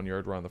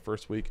 31-yard run the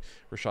first week.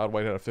 Rashad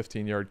White had a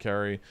 15-yard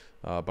carry.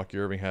 Bucky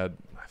Irving had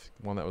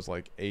one that was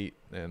like 8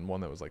 and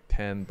one that was like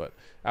 10. But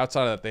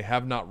outside of that, they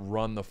have not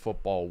run the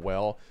football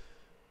well.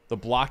 The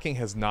blocking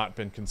has not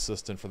been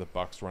consistent for the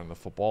Bucs running the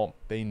football.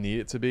 They need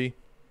it to be.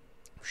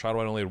 Rashad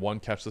White only had one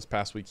catch this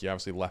past week. He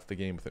obviously left the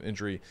game with an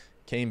injury.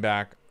 Came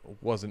back,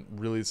 wasn't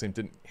really the same.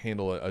 Didn't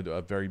handle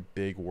a very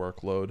big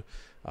workload.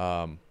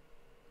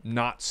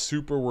 Not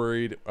super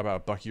worried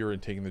about Bucky Irving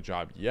taking the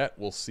job yet.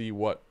 We'll see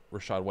what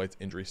Rashad White's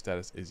injury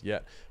status is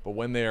yet. But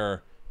when they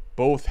are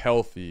both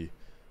healthy,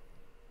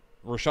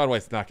 Rashad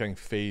White's not getting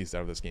phased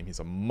out of this game. He's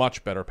a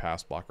much better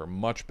pass blocker,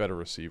 much better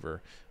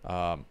receiver.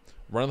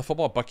 Running the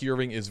football, Bucky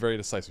Irving is very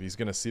decisive. He's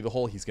going to see the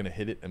hole. He's going to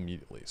hit it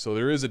immediately. So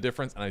there is a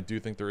difference, and I do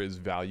think there is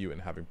value in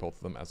having both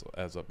of them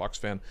as a Bucs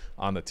fan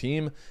on the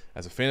team.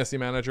 As a fantasy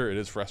manager, it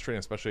is frustrating,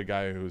 especially a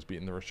guy who's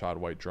beaten the Rashad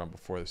White drum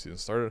before the season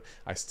started.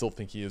 I still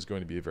think he is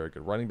going to be a very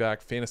good running back,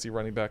 fantasy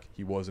running back.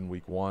 He was in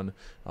week 1.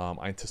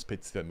 I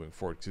anticipate to see that moving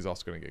forward because he's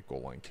also going to get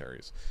goal line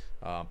carries.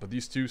 But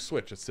these two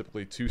switch. It's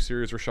typically 2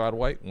 series Rashad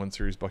White, 1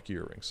 series Bucky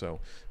Irving. So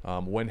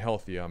when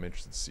healthy, I'm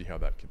interested to see how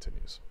that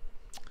continues.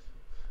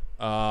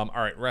 All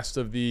right, rest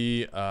of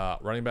the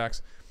running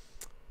backs.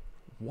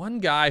 One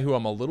guy who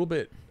I'm a little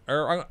bit,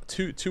 or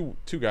two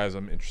guys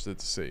I'm interested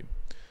to see.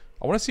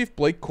 I want to see if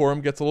Blake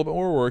Corum gets a little bit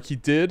more work. He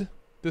did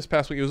this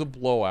past week. It was a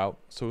blowout,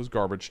 so it was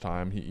garbage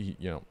time. He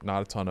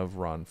not a ton of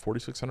run,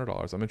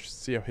 $4,600. I'm interested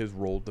to see how his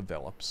role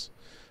develops.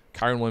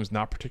 Kyron Williams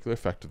not particularly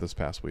effective this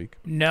past week.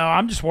 No,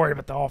 I'm just worried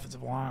about the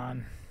offensive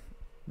line.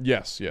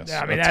 Yes. Yeah,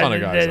 I mean, a ton of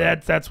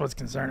guys. That's what's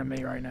concerning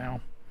me right now.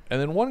 And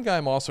then one guy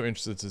I'm also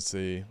interested to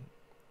see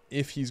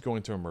if he's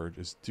going to emerge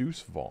is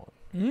Deuce Vaughn.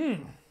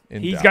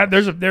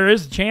 There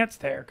is a chance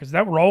there because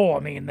that role, I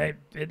mean,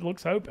 it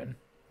looks open.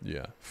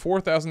 Yeah,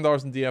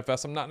 $4,000 in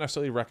DFS. I'm not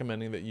necessarily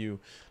recommending that you,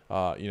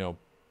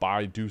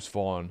 buy Deuce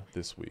Vaughn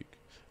this week,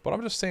 but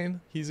I'm just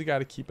saying he's a guy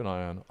to keep an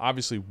eye on.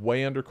 Obviously,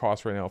 way under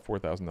cost right now at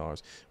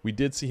 $4,000. We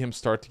did see him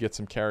start to get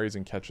some carries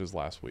and catches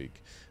last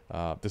week.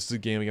 This is a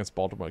game against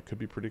Baltimore. It could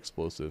be pretty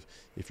explosive.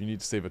 If you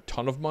need to save a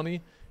ton of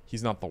money,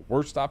 he's not the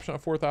worst option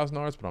at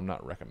 $4,000, but I'm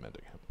not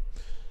recommending him.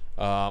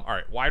 All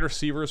right, wide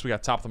receivers. We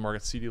got top of the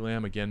market CeeDee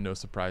Lamb. Again, no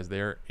surprise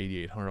there,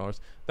 $8,800.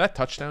 That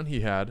touchdown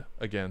he had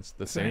against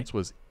the Saints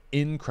was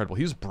incredible.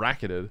 He was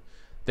bracketed.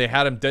 They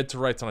had him dead to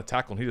rights on a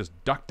tackle, and he just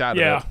ducked out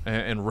of it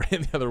and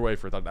ran the other way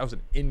for a touchdown. That was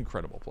an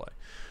incredible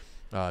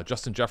play.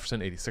 Justin Jefferson,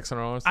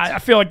 $8,600. I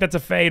feel like that's a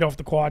fade off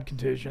the quad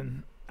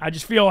contusion. I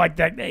just feel like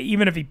that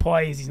even if he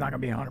plays, he's not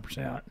going to be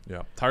 100%.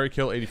 Yeah. Tyreek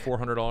Hill,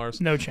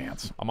 $8,400. No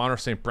chance. Amon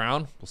St.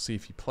 Brown. We'll see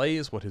if he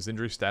plays, what his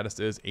injury status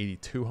is,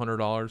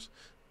 $8,200.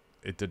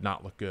 It did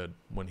not look good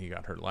when he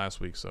got hurt last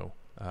week. So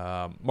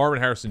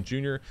Marvin Harrison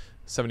Jr.,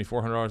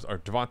 $7,400. Or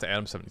Devonta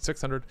Adams,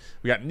 $7,600.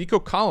 We got Nico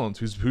Collins,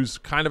 who's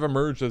kind of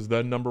emerged as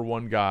the number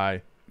one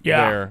guy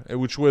there,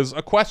 which was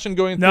a question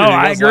going through. No,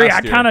 I agree.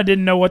 I kind of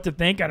didn't know what to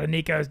think out of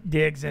Nico,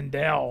 Diggs, and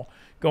Dell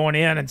going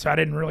in, and so I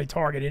didn't really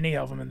target any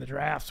of them in the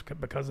drafts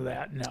because of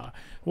that. And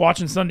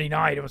watching Sunday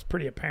night, it was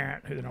pretty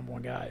apparent who the number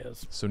one guy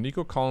is. So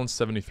Nico Collins,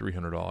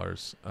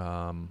 $7,300.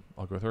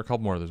 I'll go through a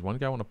couple more. There's one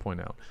guy I want to point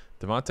out.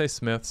 Devontae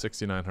Smith,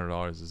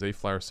 $6,900. Zay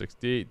Flowers,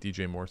 $68,000.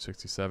 DJ Moore,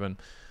 $67,000.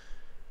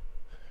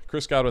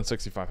 Chris Godwin,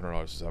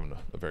 $6,500. Is having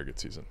a very good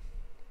season.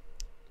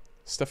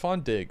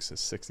 Stephon Diggs is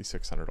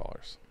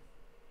 $6,600.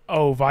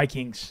 Oh,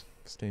 Vikings.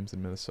 This game's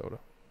in Minnesota.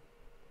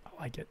 I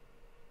like it.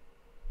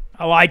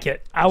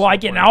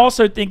 And I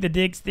also think the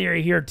Diggs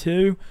theory here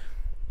too.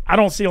 I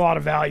don't see a lot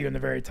of value in the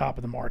very top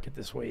of the market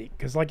this week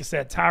because, like I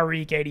said,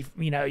 Tyreek, 80.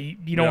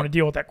 You don't want to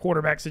deal with that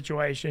quarterback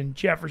situation.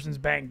 Jefferson's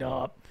banged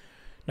up.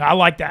 No, I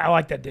like that. I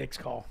like that Diggs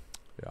call.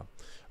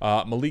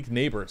 Yeah. Malik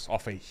Neighbors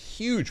off a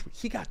huge.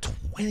 He got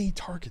 20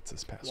 targets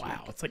this past week.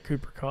 Wow, it's like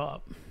Cooper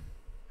Kupp.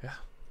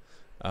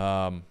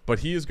 Yeah. But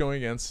he is going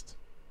against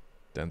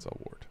Denzel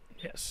Ward.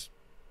 Yes.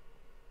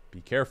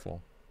 Be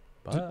careful.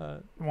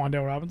 But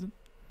Wan'Dale Robinson.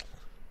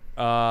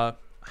 I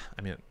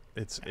mean,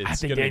 it's. I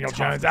think Daniel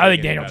Jones. I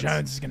think Daniel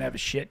Jones is going to have a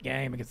shit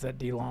game against that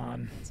D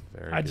line.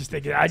 I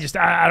don't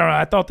know.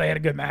 I thought they had a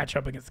good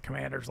matchup against the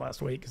Commanders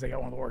last week because they got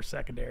one of the worst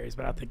secondaries.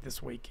 But I think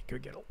this week it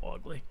could get a little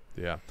ugly.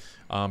 Yeah.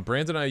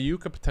 Brandon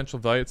Ayuk, a potential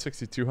value at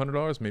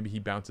 $6,200. Maybe he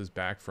bounces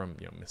back from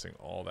missing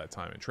all that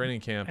time in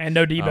training camp. And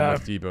no Debo.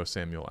 With Debo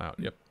Samuel out.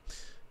 Yep.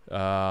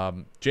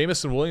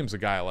 Jamison Williams, a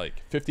guy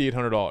like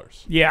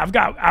 $5,800. Yeah,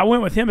 I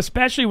went with him,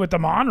 especially with the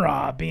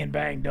Amon-Ra being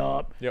banged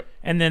up. Yep.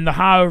 And then the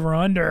high over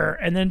under,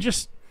 and then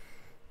just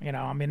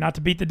not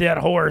to beat the dead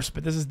horse,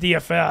 but this is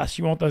DFS.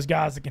 You want those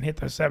guys that can hit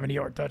those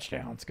 70-yard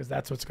touchdowns because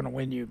that's what's going to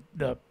win you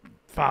the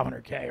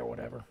 $500K or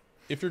whatever.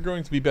 If you're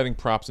going to be betting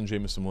props in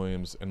Jamison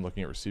Williams and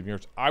looking at receiving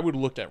yards, I would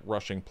look at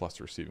rushing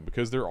plus receiving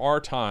because there are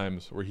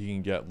times where he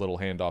can get little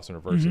handoffs and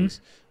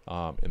reverses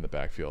in the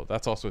backfield.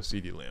 That's also a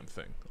CeeDee Lamb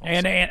thing.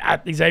 Also.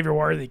 And Xavier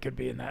Worthy could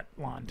be in that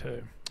line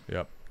too.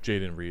 Yep.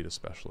 Jaden Reed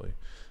especially.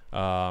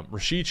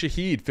 Rashid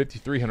Shaheed,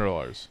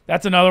 $5,300.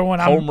 That's another one.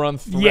 Home run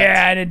threat.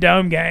 Yeah, in a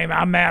dome game.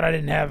 I'm mad I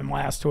didn't have him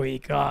last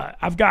week.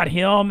 I've got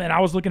him, and I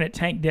was looking at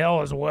Tank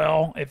Dell as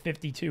well at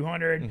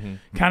 5,200.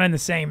 Kind of in the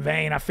same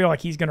vein. I feel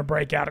like he's going to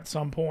break out at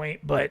some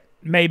point, but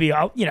maybe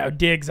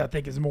Diggs I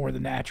think is more the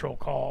natural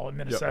call in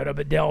Minnesota,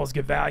 but Dell is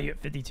good value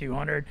at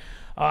 5,200.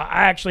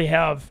 I actually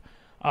have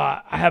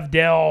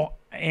Dell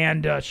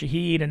and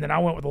Shaheed, and then I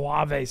went with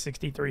Olave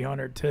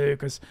 6,300 too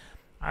because.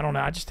 I don't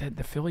know. I just had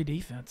the Philly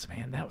defense,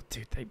 man.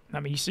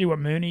 You see what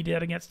Mooney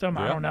did against them?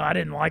 Yeah. I don't know. I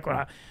didn't like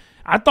what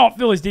I thought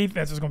Philly's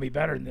defense was going to be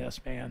better than this,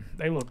 man.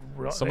 They look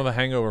real. Some of the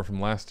hangover from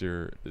last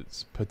year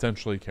is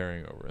potentially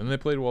carrying over. And they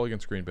played well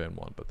against Green Bay and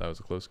won, but that was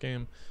a close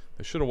game.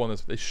 They should have won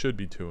this. They should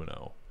be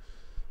 2-0.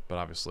 But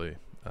obviously,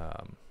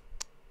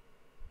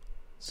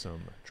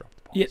 some dropped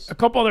the balls. Yeah, a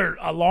couple other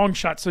long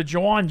shots. So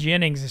Juwan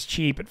Jennings is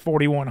cheap at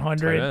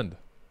 4,100. Tight end.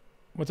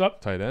 What's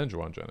up? Tight end,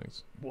 Juwan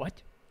Jennings.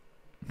 What?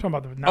 I'm talking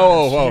about the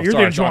Niners. You're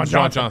sorry,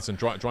 Juwan Johnson.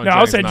 No, I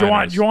would say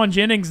Juwan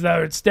Jennings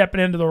though. It's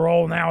stepping into the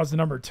role now as the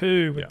number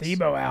 2 with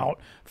Debo out,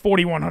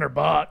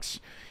 $4,100.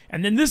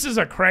 And then this is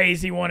a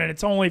crazy one, and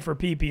it's only for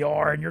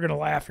PPR, and you're gonna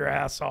laugh your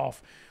ass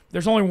off.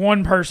 There's only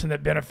one person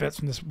that benefits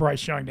from this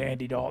Bryce Young to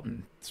Andy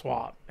Dalton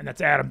swap, and that's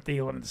Adam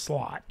Thielen in the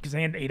slot because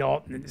Andy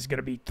Dalton is going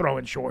to be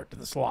throwing short to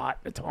the slot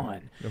a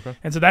ton. Okay.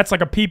 And so that's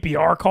like a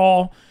PPR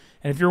call.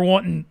 And if you're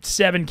wanting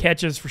 7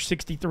 catches for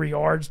 63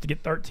 yards to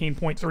get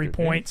 13.3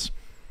 points.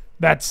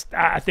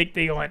 I think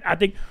Thielen. I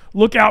think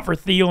look out for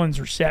Thielen's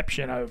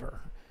reception over.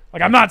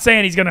 Like I'm not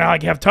saying he's going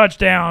to have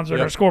touchdowns or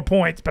going to score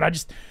points, but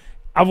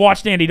I've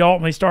watched Andy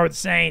Dalton when he started with the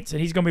Saints,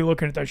 and he's going to be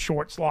looking at those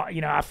short slot.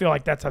 I feel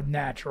like that's a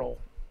natural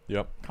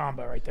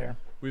combo right there.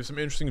 We have some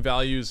interesting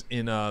values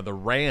in the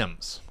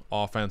Rams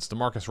offense.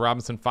 DeMarcus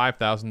Robinson,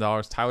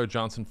 $5,000. Tyler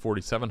Johnson,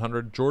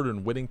 $4,700.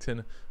 Jordan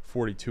Whittington,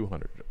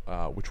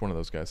 $4,200. Which one of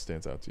those guys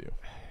stands out to you?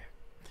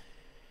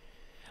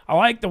 I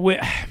like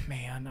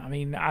man. I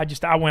mean,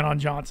 I went on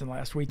Johnson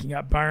last week and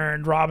got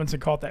burned. Robinson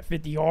caught that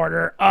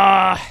 50-yarder.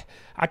 I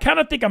kind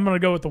of think I'm going to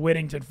go with the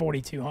Whittington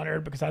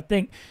 4,200 because I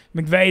think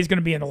McVay is going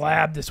to be in the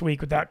lab this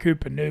week without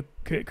Cooper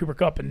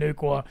Kupp and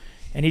Nukwa,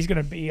 and he's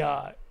going to be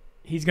like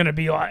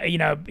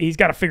he's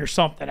got to figure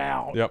something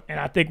out. Yep. And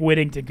I think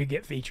Whittington could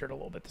get featured a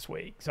little bit this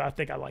week, so I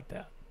think I like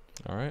that.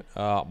 All right.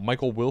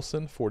 Michael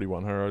Wilson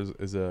 4,100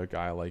 is a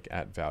guy I like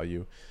at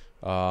value.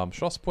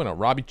 Should also point out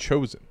Robbie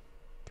Chosen.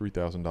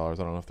 $3,000. I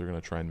don't know if they're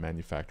going to try and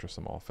manufacture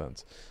some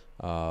offense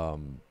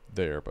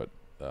there, but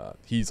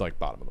he's like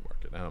bottom of the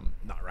market, and I'm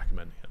not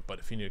recommending him. But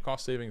if you need a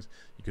cost savings,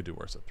 you could do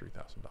worse at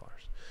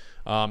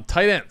 $3,000.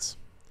 Tight ends.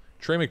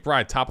 Trey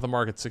McBride, top of the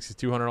market,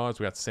 $6,200.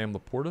 We got Sam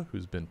Laporta,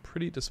 who's been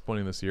pretty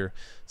disappointing this year,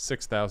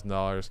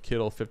 $6,000.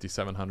 Kittle,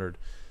 $5,700.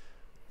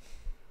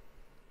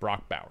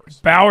 Brock Bowers.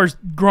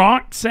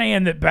 Gronk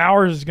saying that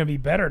Bowers is going to be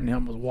better than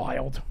him was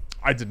wild.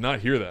 I did not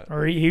hear that.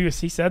 Or he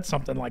said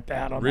something like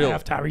that on the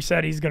halftime. He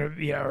said he's gonna,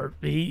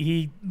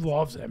 he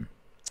loves him.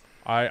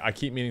 I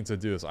keep meaning to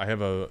do this.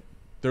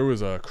 There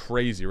was a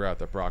crazy route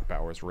that Brock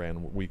Bowers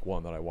ran week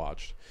 1 that I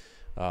watched.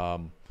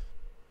 Something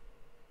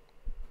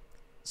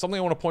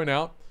I want to point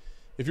out: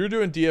 if you're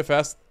doing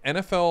DFS,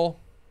 NFL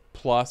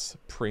Plus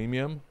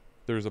Premium,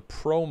 there's a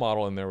pro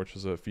model in there, which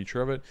is a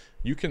feature of it.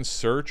 You can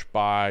search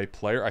by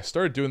player. I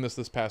started doing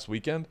this past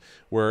weekend,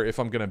 where if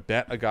I'm gonna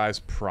bet a guy's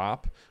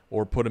prop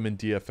or put them in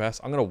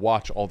DFS, I'm going to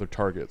watch all their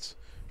targets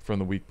from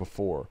the week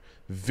before.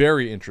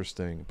 Very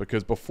interesting,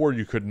 because before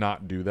you could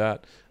not do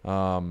that.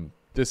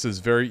 This is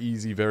very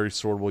easy, very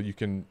sortable. You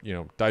can,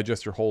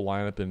 digest your whole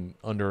lineup in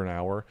under an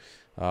hour.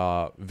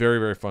 Very,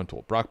 very fun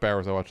tool. Brock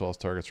Bowers, I watched all his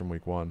targets from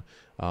week 1.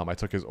 I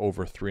took his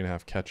over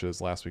 3.5 catches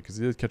last week because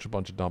he did catch a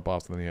bunch of dump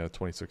offs, and then he had a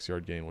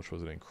 26-yard gain, which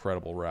was an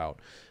incredible route.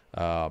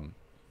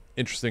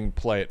 Interesting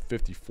play at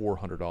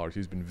 $5,400.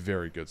 He's been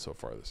very good so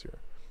far this year.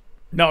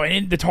 No,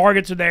 and the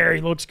targets are there.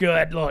 He looks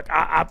good. Look,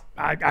 I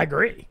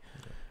agree.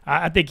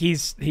 I think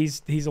he's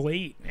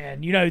elite.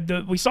 And,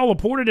 we saw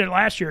Laporta did it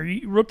last year.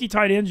 Rookie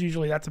tight ends,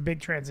 usually that's a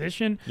big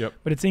transition. Yep.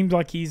 But it seems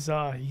like he's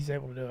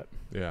able to do it.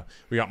 Yeah.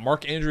 We got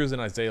Mark Andrews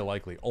and Isaiah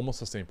Likely, almost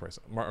the same price.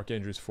 Mark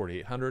Andrews,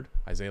 $4,800.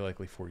 Isaiah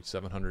Likely,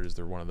 $4,700. Is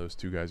there one of those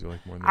two guys you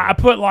like more than the other? I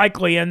put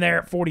Likely in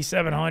there at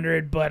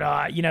 $4,700, but,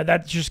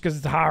 that's just because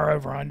it's a higher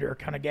over-under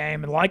kind of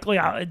game. And Likely,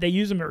 they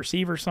use him at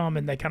receiver some,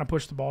 and they kind of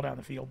push the ball down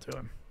the field to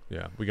him.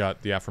 Yeah, we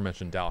got the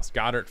aforementioned Dallas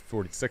Goedert,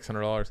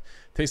 $4,600.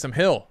 Taysom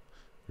Hill,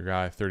 your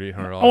guy,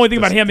 $3,800. Only thing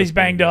about him, he's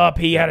banged up.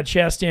 He had a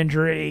chest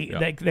injury.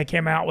 Yep. They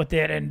came out with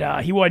it,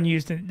 and he wasn't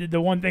used. The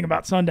one thing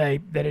about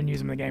Sunday, they didn't use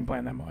him in the game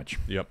plan that much.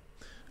 Yep.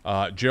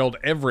 Gerald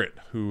Everett,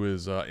 who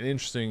is an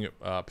interesting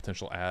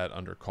potential ad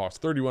under cost,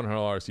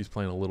 $3,100. He's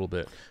playing a little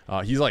bit.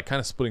 He's like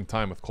kind of splitting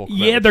time with Cole Kmet.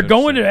 Yeah, they're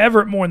going to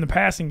Everett more in the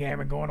passing game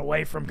and going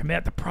away from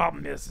Kmet. The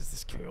problem is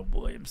this Caleb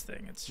Williams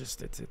thing. It's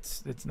just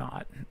it's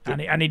not.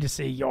 I need to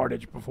see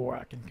yardage before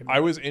I can commit.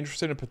 I was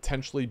interested in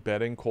potentially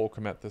betting Cole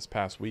Kmet this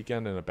past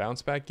weekend in a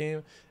bounce back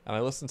game, and I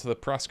listened to the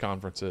press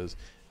conferences,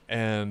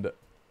 and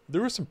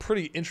there were some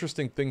pretty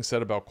interesting things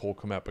said about Cole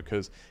Kmet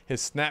because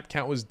his snap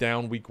count was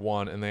down week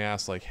 1, and they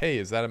asked, like, hey,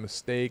 is that a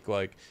mistake?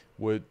 Like,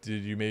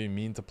 did you maybe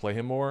mean to play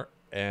him more?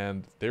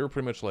 And they were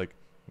pretty much like,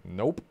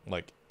 nope.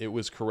 Like, it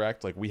was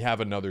correct. Like, we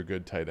have another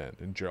good tight end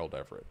in Gerald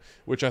Everett,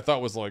 which I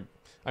thought was like,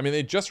 I mean,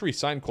 they just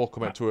re-signed Cole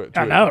Kmet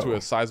to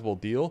a sizable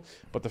deal,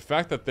 but the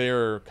fact that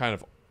they're kind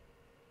of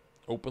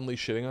openly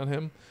shitting on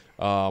him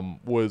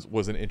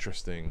was an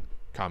interesting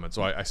comment.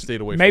 So I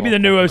stayed away from maybe the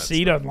new OC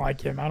stuff. doesn't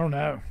like him. I don't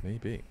know.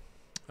 Maybe.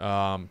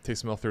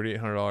 Taysom Hill,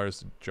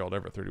 $3,800. Gerald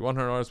Everett,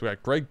 $3,100. We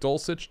got Greg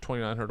Dulcich,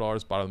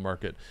 $2,900, bottom of the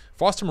market.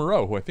 Foster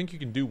Moreau, who I think you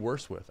can do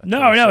worse with.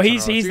 No,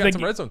 he's got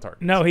some red zone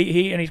targets. No,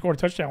 he scored a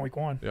touchdown week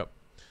 1. Yep.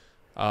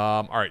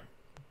 All right.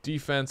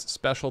 Defense,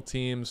 special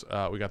teams.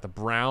 We got the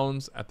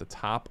Browns at the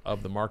top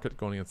of the market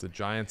going against the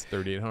Giants,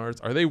 $3,800.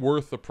 Are they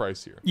worth the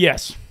price here?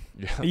 Yes.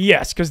 Yeah.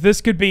 Yes, because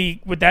this could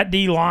be with that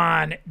D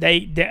line.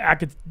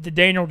 The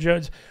Daniel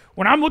Jones.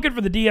 When I'm looking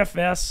for the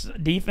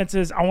DFS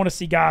defenses, I want to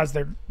see guys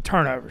that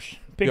turnovers,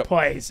 big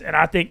plays, and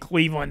I think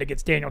Cleveland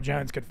against Daniel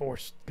Jones could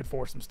force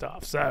some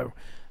stuff. So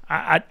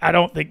I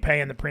don't think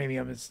paying the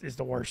premium is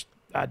the worst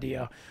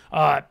idea.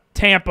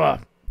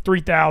 Tampa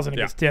 3,000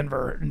 against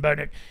Denver and Bo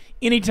Nix.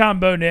 Anytime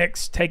Bo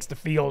Nix takes the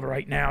field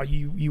right now,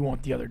 you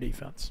want the other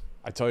defense.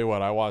 I tell you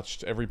what, I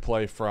watched every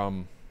play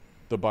from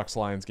the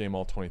Bucs-Lions game,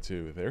 all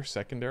 22. Their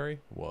secondary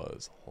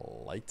was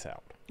lights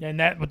out. And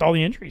that with all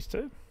the injuries,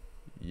 too.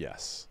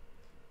 Yes.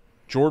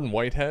 Jordan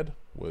Whitehead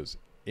was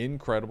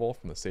incredible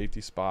from the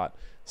safety spot,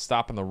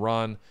 stopping the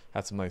run,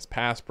 had some nice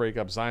pass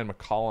breakups. Zion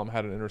McCollum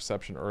had an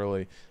interception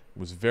early,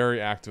 was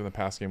very active in the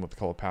pass game with a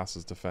couple of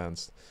passes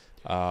defensed.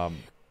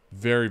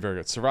 Very, very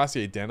good.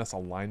 Servassier Dennis, a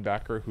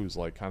linebacker who's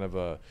like kind of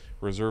a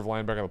reserve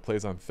linebacker that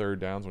plays on third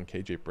downs when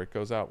KJ Brick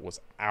goes out, was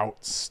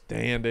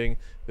outstanding.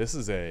 This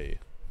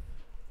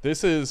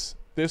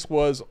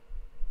was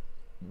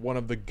one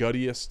of the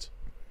guttiest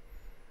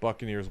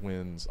Buccaneers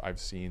wins I've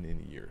seen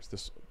in years.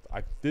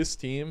 This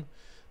team,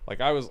 like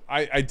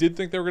I did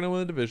think they were going to win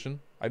the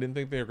division. I didn't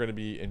think they were going to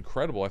be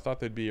incredible. I thought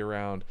they'd be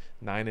around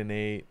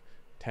 9-8,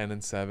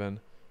 10-7.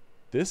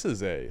 This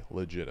is a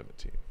legitimate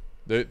team.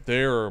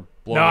 They're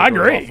blowing I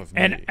agree. off of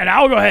me. And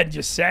I'll go ahead and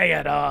just say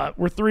it.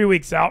 We're 3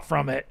 weeks out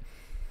from it.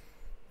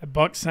 The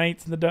Bucs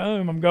Saints in the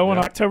Dome. I'm going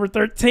October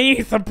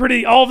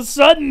 13th. All of a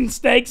sudden,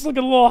 stakes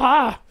looking a little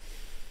high.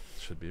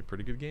 Should be a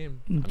pretty good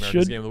game.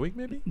 America's game of the week,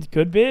 maybe? It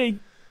could be.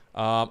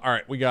 All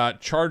right, we got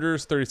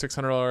Chargers,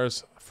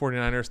 $3,600.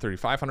 49ers,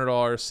 $3,500.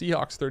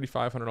 Seahawks,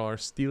 $3,500.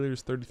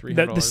 Steelers, $3,300.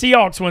 The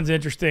Seahawks one's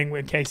interesting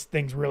in case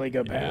things really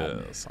go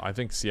bad. Yes, I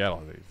think Seattle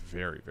has a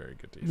very, very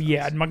good defense.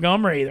 Yeah, and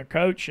Montgomery, their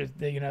coach,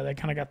 they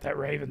kind of got that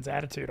Ravens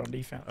attitude on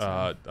defense.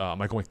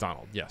 Michael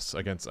McDonald, yes,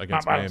 against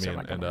Miami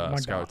and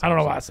Skylar. I don't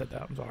know why I said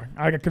that. I'm sorry.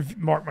 I got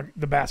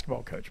the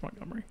basketball coach,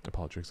 Montgomery.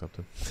 Apology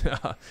accepted.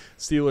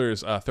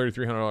 Steelers,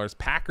 $3,300.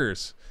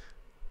 Packers,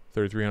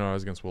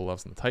 $3,300 against Will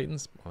Levis and the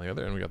Titans. On the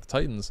other end, we got the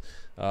Titans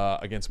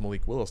against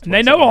Malik Willis. And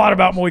they know a lot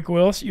about Malik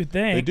Willis, you'd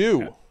think. They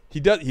do.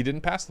 He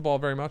didn't pass the ball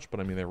very much, but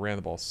I mean they ran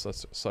the ball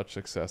such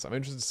success. I'm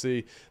interested to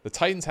see. The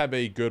Titans have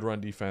a good run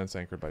defense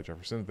anchored by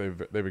Jefferson.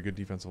 They have a good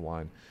defensive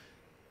line.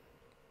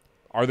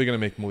 Are they going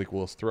to make Malik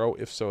Willis throw?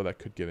 If so, that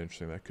could get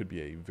interesting. That could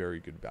be a very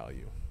good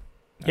value.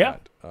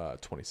 At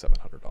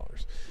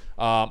 $2,700.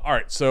 All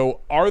right. So,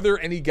 are there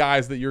any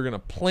guys that you're going to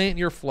plant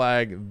your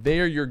flag?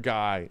 They're your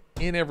guy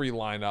in every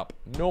lineup,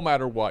 no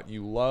matter what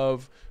you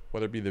love,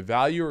 whether it be the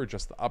value or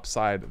just the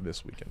upside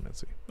this weekend,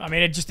 Mintzy? I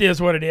mean, it just is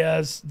what it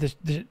is. The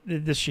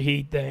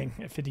Shaheed thing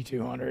at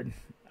 5,200.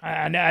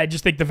 I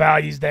just think the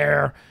value's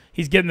there.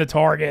 He's getting the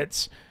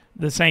targets.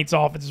 The Saints'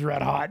 offense is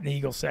red hot, and the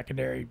Eagles'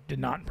 secondary did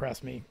not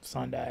impress me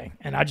Sunday.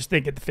 And I just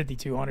think at the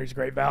 5,200 is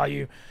great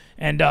value.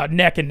 And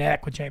neck and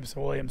neck with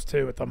Jameson Williams,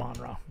 too, with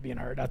Amon-Ra being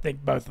hurt. I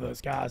think both of those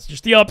guys,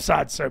 just the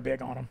upside's so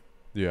big on them.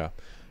 Yeah.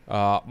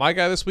 My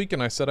guy this week,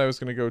 and I said I was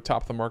going to go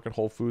top of the market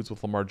Whole Foods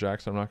with Lamar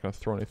Jackson. I'm not going to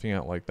throw anything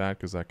out like that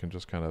because that can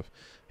just kind of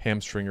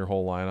hamstring your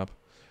whole lineup.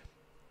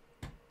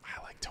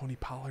 I like Tony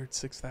Pollard,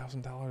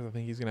 $6,000. I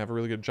think he's going to have a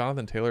really good.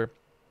 Jonathan Taylor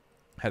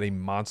had a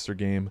monster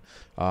game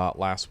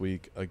last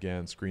week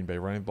against Green Bay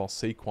running the ball.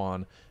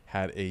 Saquon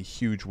had a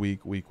huge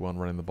week 1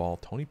 running the ball.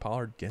 Tony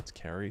Pollard gets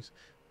carries.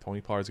 Tony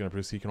Pollard's going to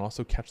produce. He can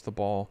also catch the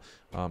ball.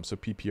 So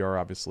PPR,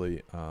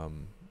 obviously,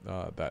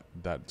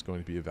 that's going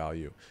to be a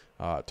value.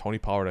 Tony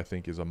Pollard, I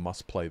think, is a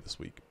must-play this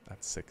week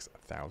at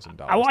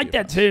 $6,000. I like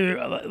that, too.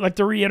 Like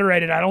to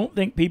reiterate it, I don't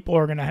think people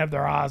are going to have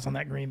their eyes on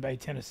that Green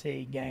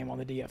Bay-Tennessee game on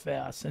the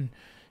DFS. And,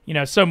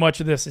 so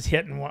much of this is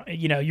hitting.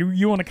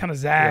 You want to kind of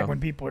zag when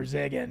people are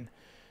zigging.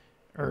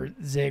 Or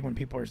zig when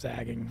people are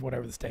zagging,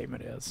 whatever the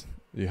statement is.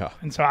 Yeah.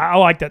 And so I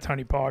like that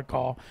Tony Pollard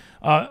call.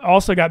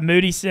 Also got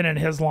Moody sitting in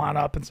his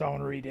lineup, and so I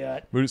want to read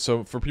it. Moody,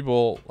 so for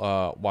people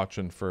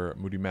watching for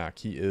Moody Mack,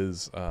 he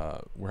is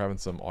we're having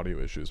some audio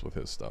issues with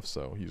his stuff,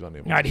 so he's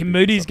unable to speak.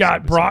 Moody's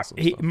got Brock.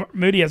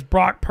 Moody has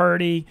Brock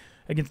Purdy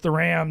against the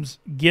Rams,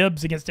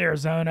 Gibbs against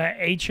Arizona,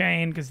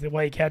 A-Chain because the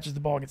way he catches the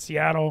ball against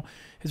Seattle.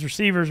 His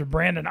receivers are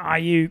Brandon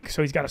Ayuk,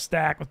 so he's got a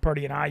stack with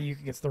Purdy and Ayuk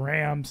against the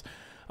Rams.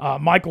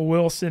 Michael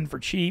Wilson for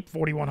cheap,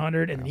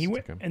 4,100, and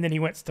then he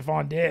went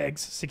Stephon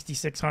Diggs,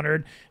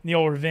 6,600 in the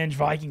old revenge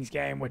Vikings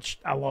game, which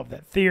I love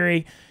that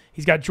theory.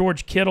 He's got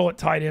George Kittle at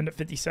tight end at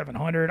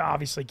 5,700.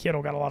 Obviously,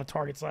 Kittle got a lot of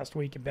targets last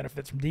week and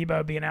benefits from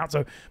Debo being out.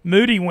 So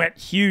Moody went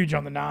huge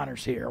on the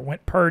Niners here.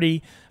 Went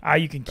Purdy,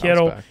 Ayuk, and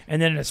Kittle,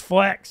 and then in his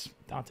flex,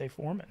 Dante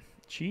Foreman,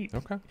 cheap.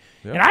 Okay,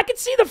 and I could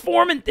see the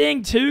Foreman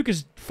thing too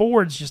because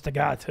Ford's just a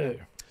guy too.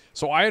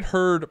 So I had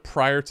heard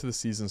prior to the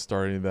season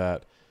starting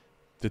that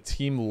the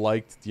team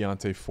liked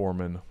Deontay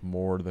Foreman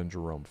more than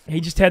Jerome Ford. He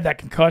just had that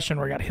concussion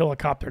where he got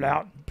helicoptered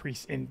out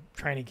in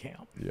training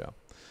camp. Yeah.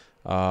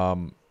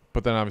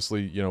 But then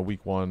obviously,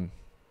 week 1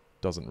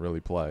 doesn't really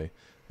play.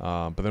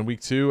 But then week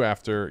 2,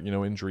 after,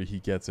 injury, he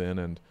gets in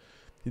and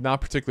he's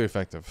not particularly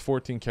effective.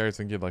 14 carries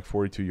and give like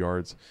 42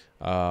 yards.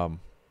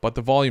 But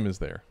the volume is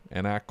there,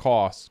 and at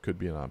cost could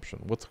be an option.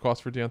 What's the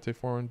cost for Deontay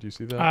Foreman? Do you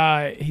see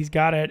that? He's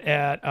got it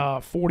at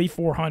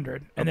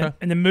 4,400. And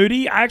then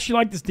Moody, I actually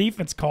like this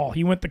defense call.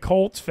 He went the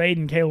Colts,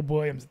 fading Caleb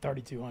Williams at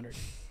 3,200.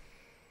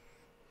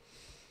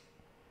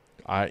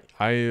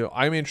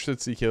 I'm interested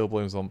to see Caleb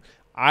Williams.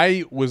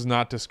 I was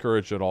not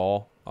discouraged at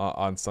all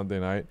on Sunday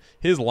night.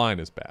 His line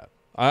is bad.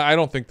 I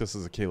don't think this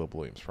is a Caleb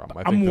Williams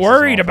problem. I'm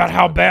worried about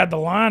how bad the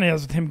line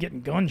is with him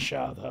getting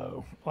gun-shy,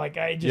 though.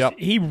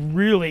 He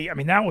really,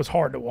 that was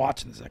hard to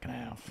watch in the second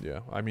half.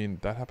 Yeah,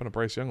 that happened to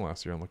Bryce Young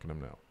last year. I'm looking at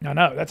him now. I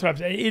know. That's what I'm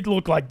saying. It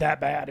looked like that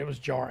bad. It was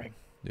jarring.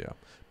 Yeah.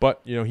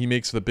 But, he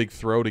makes the big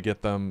throw to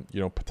get them,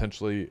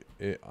 potentially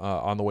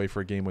on the way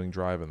for a game-winning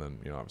drive, and then,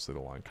 obviously the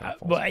line kind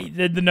of falls.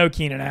 But the no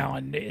Keenan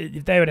Allen,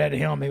 if they would have had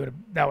him,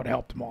 that would have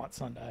helped them all on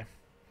Sunday.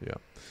 Yeah.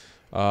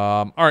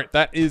 All right,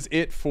 that is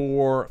it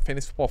for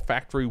Fantasy Football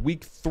Factory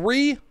Week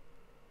 3.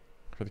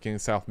 For the King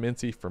of South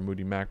Mintzy, for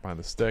Moody Mac behind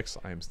the sticks,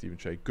 I am Stephen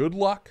Cheah. Good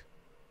luck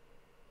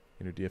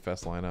in your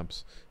DFS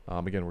lineups.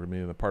 Again, we're going to be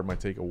in the Pardon My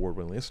Take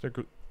award-winning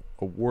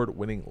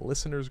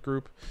listeners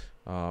group,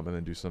 and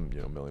then do some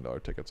 $1 million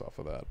tickets off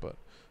of that. But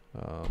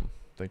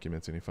thank you,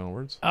 Mintzy. Any final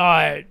words?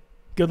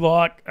 Good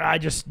luck.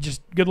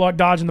 Just good luck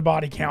dodging the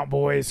body count,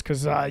 boys,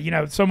 because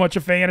so much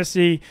of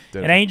fantasy.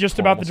 It ain't just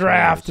about the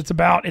draft. It's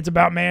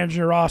about managing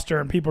your roster,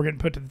 and people are getting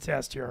put to the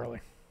test here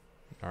early.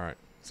 All right.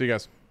 See you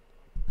guys.